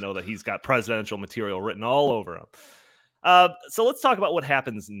about him, to know that he's got presidential material written all over him. So let's talk about what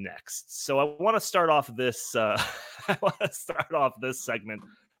happens next. So I want to start off this segment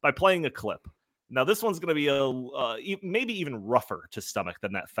by playing a clip. Now, this one's going to be maybe even rougher to stomach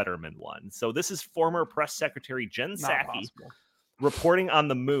than that Fetterman one. So this is former press secretary Jen Psaki reporting on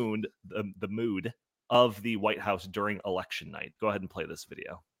the mood of the White House during election night. Go ahead and play this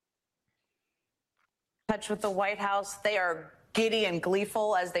video. Touch with the White House. They are giddy and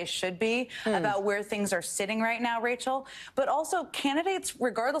gleeful, as they should be, about where things are sitting right now, Rachel. But also, candidates,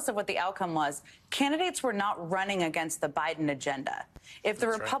 regardless of what the outcome was, candidates were not running against the Biden agenda. If the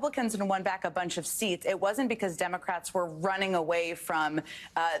Republicans had won back a bunch of seats, it wasn't because Democrats were running away from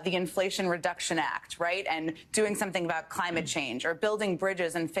the Inflation Reduction Act, right, and doing something about climate change or building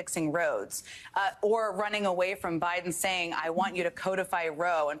bridges and fixing roads, or running away from Biden saying, I want you to codify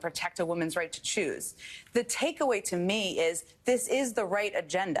Roe and protect a woman's right to choose. The takeaway to me is this is the right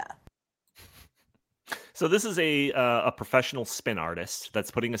agenda. So this is a professional spin artist that's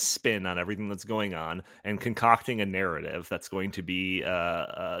putting a spin on everything that's going on and concocting a narrative that's going to be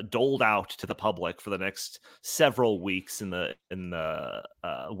doled out to the public for the next several weeks in the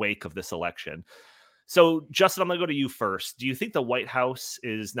wake of this election. So, Justin, I'm going to go to you first. Do you think the White House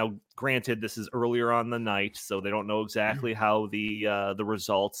is now, granted, this is earlier on the night, so they don't know exactly how the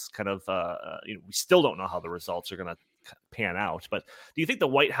results kind of, we still don't know how the results are going to pan out. But do you think the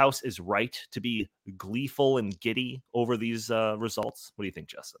White House is right to be gleeful and giddy over these results? What do you think,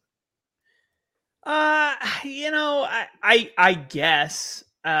 Justin? I guess.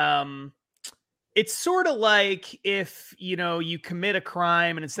 It's sort of like if, you commit a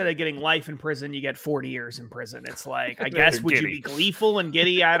crime and instead of getting life in prison, you get 40 years in prison. It's like, I guess, would you be gleeful and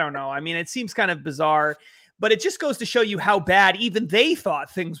giddy? I don't know. I mean, it seems kind of bizarre, but it just goes to show you how bad even they thought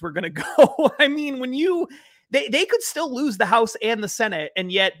things were going to go. I mean, when they could still lose the House and the Senate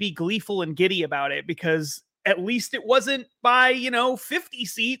and yet be gleeful and giddy about it because at least it wasn't by, 50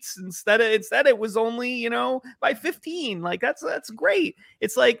 seats. Instead it was only, by 15. Like that's great.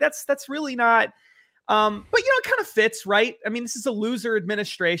 It's like, that's really not, But it kind of fits, right? I mean, this is a loser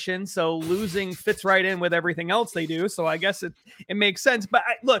administration, so losing fits right in with everything else they do. So I guess it makes sense.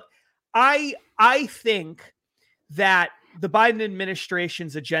 But I think that the Biden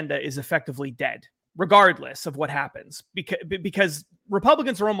administration's agenda is effectively dead, regardless of what happens, because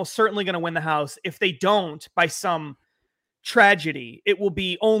Republicans are almost certainly going to win the House. If they don't, by some tragedy, it will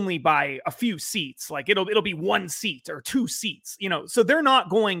be only by a few seats. Like it'll be 1 seat or 2 seats, so they're not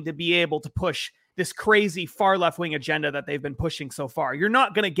going to be able to push this crazy far left-wing agenda that they've been pushing so far. You're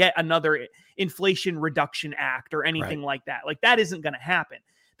not going to get another Inflation Reduction Act or anything like that. Like that isn't going to happen.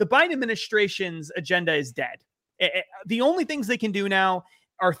 The Biden administration's agenda is dead. The only things they can do now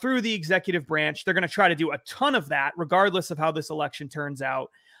are through the executive branch. They're going to try to do a ton of that, regardless of how this election turns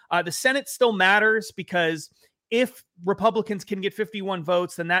out. The Senate still matters, because if Republicans can get 51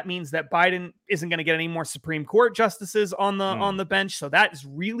 votes, then that means that Biden isn't going to get any more Supreme Court justices on the bench. So that is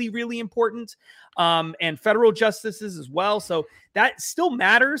really, really important. And federal justices as well. So that still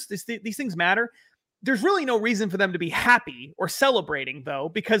matters. These things matter. There's really no reason for them to be happy or celebrating, though,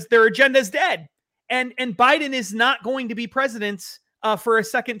 because their agenda is dead. And Biden is not going to be president for a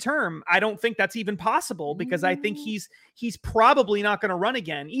second term. I don't think that's even possible, because I think he's probably not going to run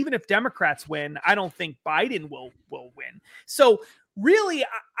again. Even if Democrats win, I don't think Biden will win. So really,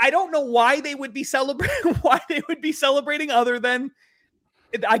 I don't know why they would be celebrating. Other than,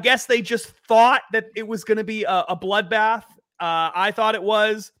 I guess they just thought that it was going to be a bloodbath. I thought it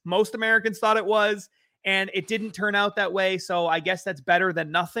was. Most Americans thought it was, and it didn't turn out that way. So I guess that's better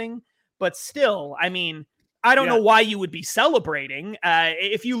than nothing. But still, I mean, I don't know why you would be celebrating.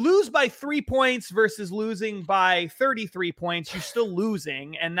 If you lose by 3 points versus losing by 33 points, you're still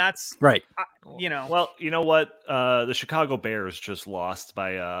losing. And that's right. Well, you know what? The Chicago Bears just lost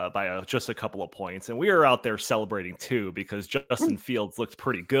by just a couple of points. And we were out there celebrating too, because Justin Fields looked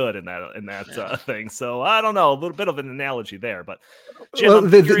pretty good in that thing. So I don't know, a little bit of an analogy there, but Jim,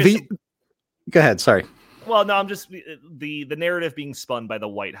 go ahead. Sorry. Well, no, I'm just the narrative being spun by the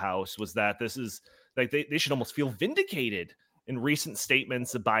White House was that this is like they should almost feel vindicated. In recent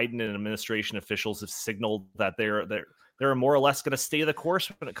statements, the Biden and administration officials have signaled that they're more or less going to stay the course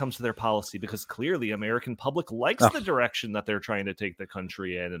when it comes to their policy, because clearly American public likes the direction that they're trying to take the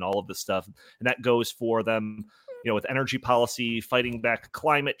country in and all of this stuff. And that goes for them, with energy policy, fighting back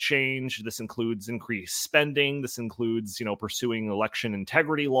climate change. This includes increased spending. This includes, pursuing election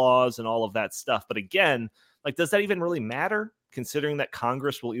integrity laws and all of that stuff. But again, like, does that even really matter, considering that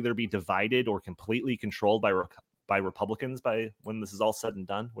Congress will either be divided or completely controlled by Republicans by when this is all said and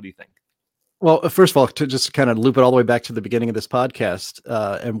done? What do you think? Well, first of all, to just kind of loop it all the way back to the beginning of this podcast,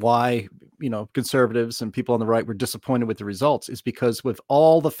 and why, conservatives and people on the right were disappointed with the results, is because with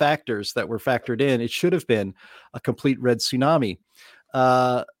all the factors that were factored in, it should have been a complete red tsunami.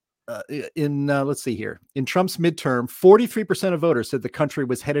 Let's see here. In Trump's midterm, 43% of voters said the country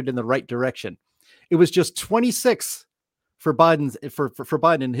was headed in the right direction. It was just 26 for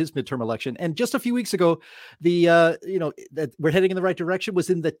Biden in his midterm election. And just a few weeks ago, that we're heading in the right direction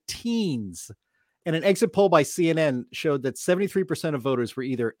was in the teens. And an exit poll by CNN showed that 73% of voters were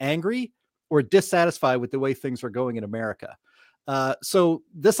either angry or dissatisfied with the way things were going in America. So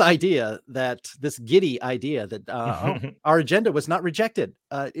this giddy idea that our agenda was not rejected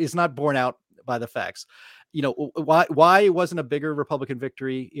is not borne out by the facts. Why it wasn't a bigger Republican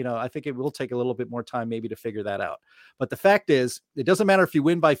victory. I think it will take a little bit more time maybe to figure that out. But the fact is, it doesn't matter if you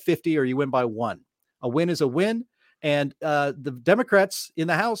win by 50 or you win by 1. A win is a win. And the Democrats in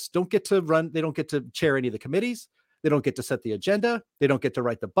the House don't get to run. They don't get to chair any of the committees. They don't get to set the agenda. They don't get to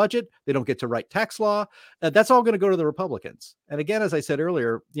write the budget. They don't get to write tax law. That's all going to go to the Republicans. And again, as I said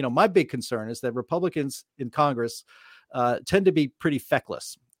earlier, my big concern is that Republicans in Congress tend to be pretty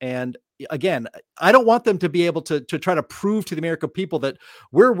feckless. And again, I don't want them to be able to try to prove to the American people that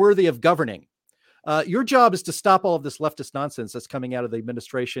we're worthy of governing. Your job is to stop all of this leftist nonsense that's coming out of the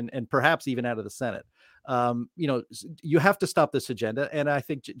administration and perhaps even out of the Senate. You have to stop this agenda. And I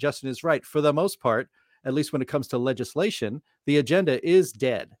think Justin is right. For the most part, at least when it comes to legislation, the agenda is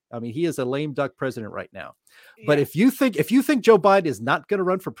dead. I mean, he is a lame duck president right now. Yeah. But if you think Joe Biden is not going to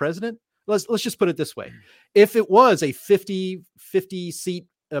run for president, let's just put it this way. If it was a 50 seat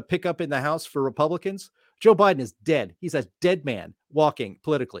pickup in the House for Republicans, Joe Biden is dead. He's a dead man walking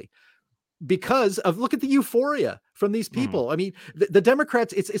politically because of, look at the euphoria from these people. I mean, the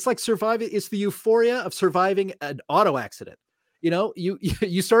Democrats, it's like surviving. It's the euphoria of surviving an auto accident.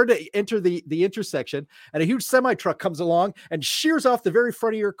 You started to enter the intersection and a huge semi truck comes along and shears off the very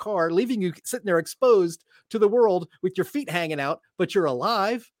front of your car, leaving you sitting there exposed to the world with your feet hanging out, but you're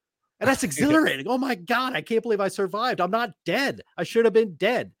alive. And that's exhilarating. Oh my God, I can't believe I survived. I'm not dead. I should have been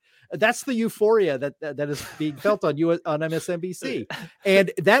dead. That's the euphoria that is being felt on MSNBC,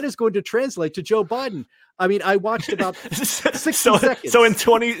 and that is going to translate to Joe Biden. I mean, I watched about 60 seconds. So in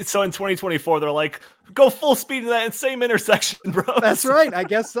 2024, they're like, go full speed to that same intersection, bro. That's right. I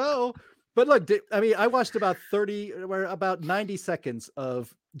guess so. But look, I mean, I watched about 90 seconds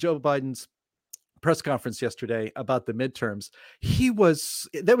of Joe Biden's press conference yesterday about the midterms.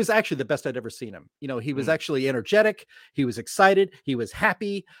 That was actually the best I'd ever seen him. You know, he was actually energetic. He was excited. He was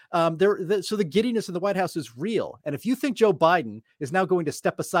happy. So the giddiness in the White House is real. And if you think Joe Biden is now going to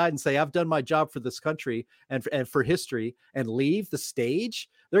step aside and say, I've done my job for this country and for history and leave the stage,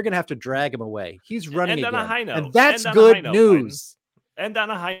 they're going to have to drag him away. He's running again. On a high note. And that's good news. And on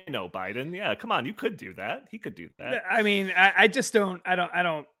a high note, Biden. Yeah, come on. You could do that. He could do that. I mean, I just don't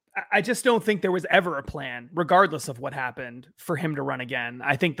think there was ever a plan, regardless of what happened, for him to run again.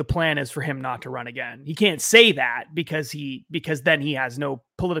 I think the plan is for him not to run again. He can't say that because then he has no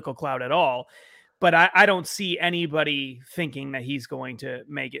political clout at all. But I don't see anybody thinking that he's going to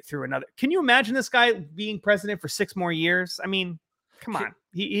make it through another. Can you imagine this guy being president for 6 more years? I mean, come on.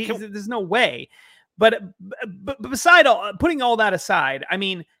 There's no way. But beside putting all that aside, I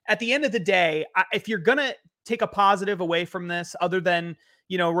mean, at the end of the day, if you're going to take a positive away from this, other than,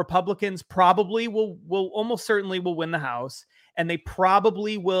 you know, Republicans probably will almost certainly will win the House, and they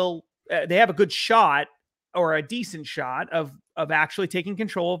probably will. They have a good shot, or a decent shot, of actually taking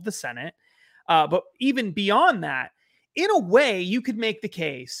control of the Senate. But even beyond that, in a way, you could make the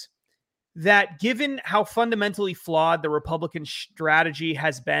case that given how fundamentally flawed the Republican strategy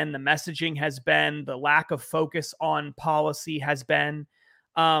has been, the messaging has been, the lack of focus on policy has been,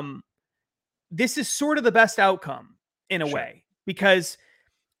 this is sort of the best outcome in a way, because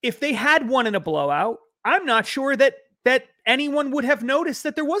if they had won in a blowout, I'm not sure that anyone would have noticed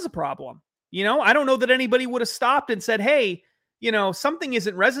that there was a problem. You know, I don't know that anybody would have stopped and said, hey, you know, something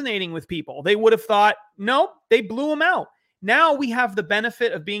isn't resonating with people. They would have thought, no, they blew them out. Now we have the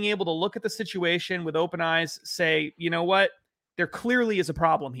benefit of being able to look at the situation with open eyes, say, you know what, there clearly is a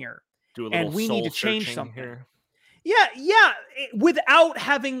problem here, and we need to change something here. Yeah, without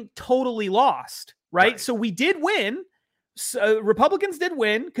having totally lost, right? So we did win. So Republicans did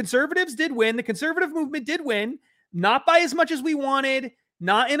win. Conservatives did win. The conservative movement did win, not by as much as we wanted,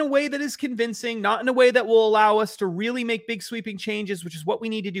 not in a way that is convincing, not in a way that will allow us to really make big sweeping changes, which is what we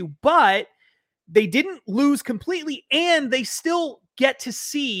need to do. But they didn't lose completely, and they still get to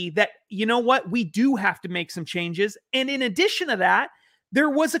see that, you know what, we do have to make some changes. And in addition to that, there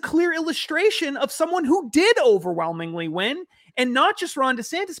was a clear illustration of someone who did overwhelmingly win, and not just Ron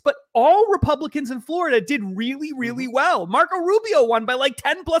DeSantis, but all Republicans in Florida did really, really well. Marco Rubio won by like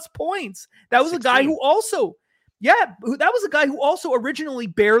 10 plus points. That was 16. A guy who also, originally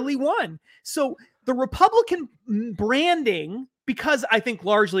barely won. So the Republican branding, because I think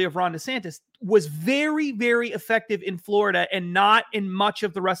largely of Ron DeSantis, was very, very effective in Florida and not in much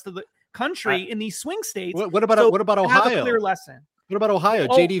of the rest of the country in these swing states. What about Ohio? Have a clear lesson. What about Ohio?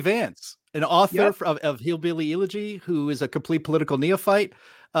 J.D. Vance, an author of Hillbilly Elegy, who is a complete political neophyte,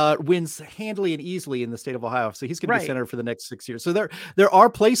 wins handily and easily in the state of Ohio. So he's going to be senator for the next 6 years. So there are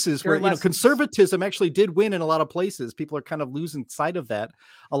places where conservatism actually did win in a lot of places. People are kind of losing sight of that.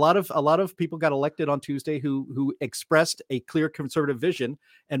 A lot of people got elected on Tuesday who expressed a clear conservative vision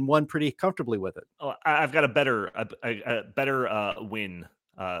and won pretty comfortably with it. Oh, I've got a better win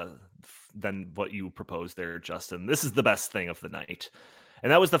than what you proposed there, Justin. This is the best thing of the night.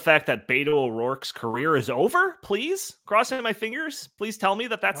 And that was the fact that Beto O'Rourke's career is over. Please, crossing my fingers. Please tell me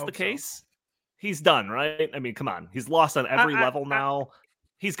that that's the case. He's done, right? I mean, come on. He's lost on every level now.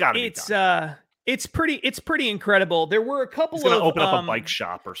 He's got to be done. It's pretty incredible. There were a couple He's gonna open up a bike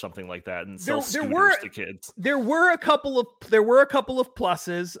shop or something like that and sell scooters to kids. There were a couple of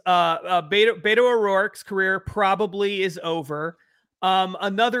pluses. Beto O'Rourke's career probably is over.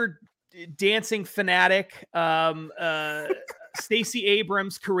 Another dancing fanatic, Stacey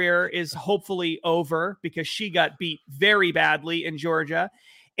Abrams' career is hopefully over because she got beat very badly in Georgia.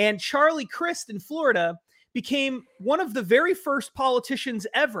 And Charlie Crist in Florida became one of the very first politicians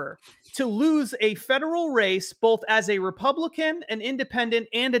ever to lose a federal race, both as a Republican, an independent,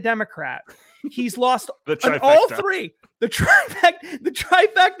 and a Democrat. He's lost all three. The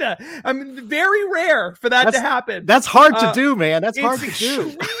trifecta. I mean, very rare for that to happen. That's hard to do, man. That's hard to do.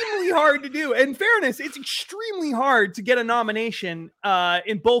 Extremely hard to do. In fairness, it's extremely hard to get a nomination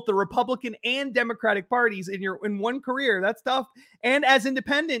in both the Republican and Democratic parties in one career. That's tough. And as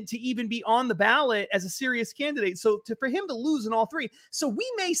independent, to even be on the ballot as a serious candidate. So for him to lose in all three. So we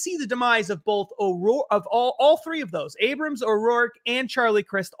may see the demise of both all three of those, Abrams, O'Rourke, and Charlie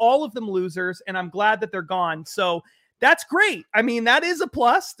Crist, all of them losers. And I'm glad that they're gone. So That's great. I mean, that is a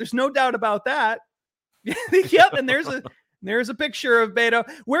plus. There's no doubt about that. Yep. And there's a picture of Beto.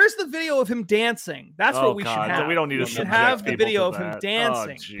 Where's the video of him dancing? That's what we should have. We don't need to have the video of him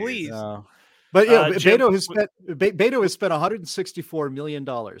dancing, please. No. But yeah, Beto has spent $164 million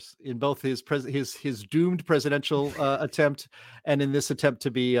in both his doomed presidential attempt and in this attempt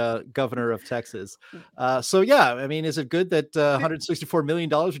to be governor of Texas. So yeah, I mean, is it good that $164 million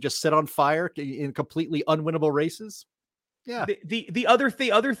would just set on fire in completely unwinnable races? Yeah. The other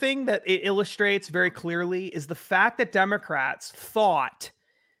thing that it illustrates very clearly is the fact that Democrats thought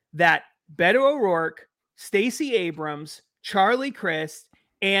that Beto O'Rourke, Stacey Abrams, Charlie Crist,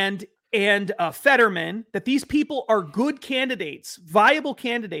 and Fetterman, that these people are good candidates, viable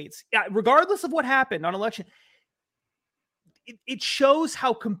candidates, regardless of what happened on election. It shows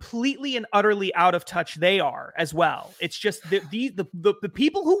how completely and utterly out of touch they are as well. It's just the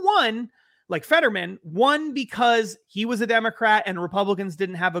people who won, like Fetterman, won because he was a Democrat and Republicans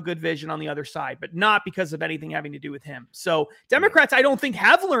didn't have a good vision on the other side, but not because of anything having to do with him. So Democrats, I don't think,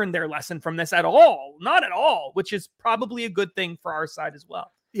 have learned their lesson from this at all. Not at all, which is probably a good thing for our side as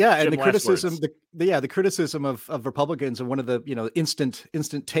well. Yeah, and the criticism, the criticism of Republicans, and one of the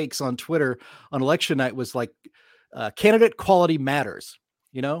instant takes on Twitter on election night was like, candidate quality matters.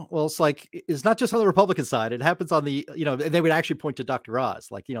 Well, it's like, it's not just on the Republican side. It happens on the, they would actually point to Dr. Oz,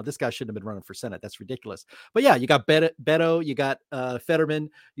 like, this guy shouldn't have been running for Senate. That's ridiculous. But yeah, you got Beto, you got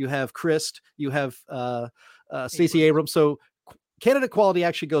Fetterman, you have Crist, you have Stacey Abrams. So candidate quality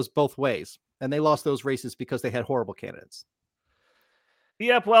actually goes both ways, and they lost those races because they had horrible candidates.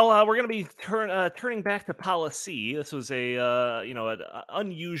 Yep. Well, we're going to be turning back to policy. This was an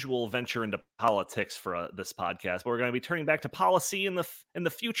unusual venture into politics for this podcast. But we're going to be turning back to policy in the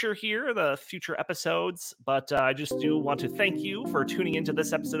future here, the future episodes. But I just do want to thank you for tuning into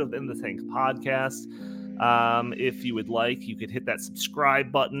this episode of the In the Tank podcast. If you would like, you could hit that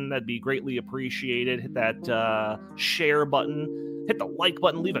subscribe button. That'd be greatly appreciated. Hit that share button. Hit the like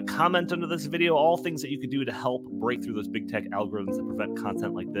button. Leave a comment under this video. All things that you could do to help break through those big tech algorithms that prevent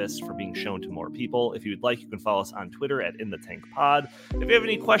content like this from being shown to more people. If you would like, you can follow us on Twitter at InTheTankPod. If you have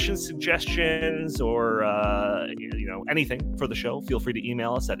any questions, suggestions, or anything for the show, feel free to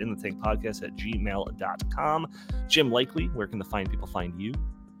email us at inthetankpodcast@gmail.com. Jim Lakely, where can the people find you?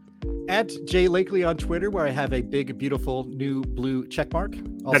 At Jay Lakely on Twitter, where I have a big, beautiful new blue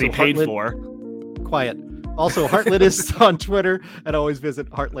checkmark. Also, that he paid for. Quiet. Also, Heartland is on Twitter, and always visit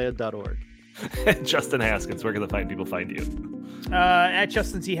heartland.org. Justin Haskins, where can the people find you? At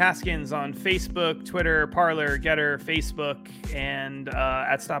Justin T. Haskins on Facebook, Twitter, Parler, Getter, Facebook, and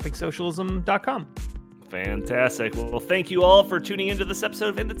at stoppingsocialism.com. Fantastic. Well, thank you all for tuning into this episode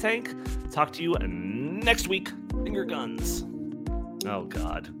of In the Tank. Talk to you next week. Finger guns. Oh,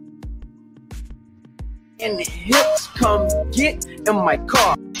 God. And the hips come get in my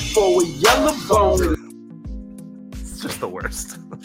car for a yellow bone. It's just the worst.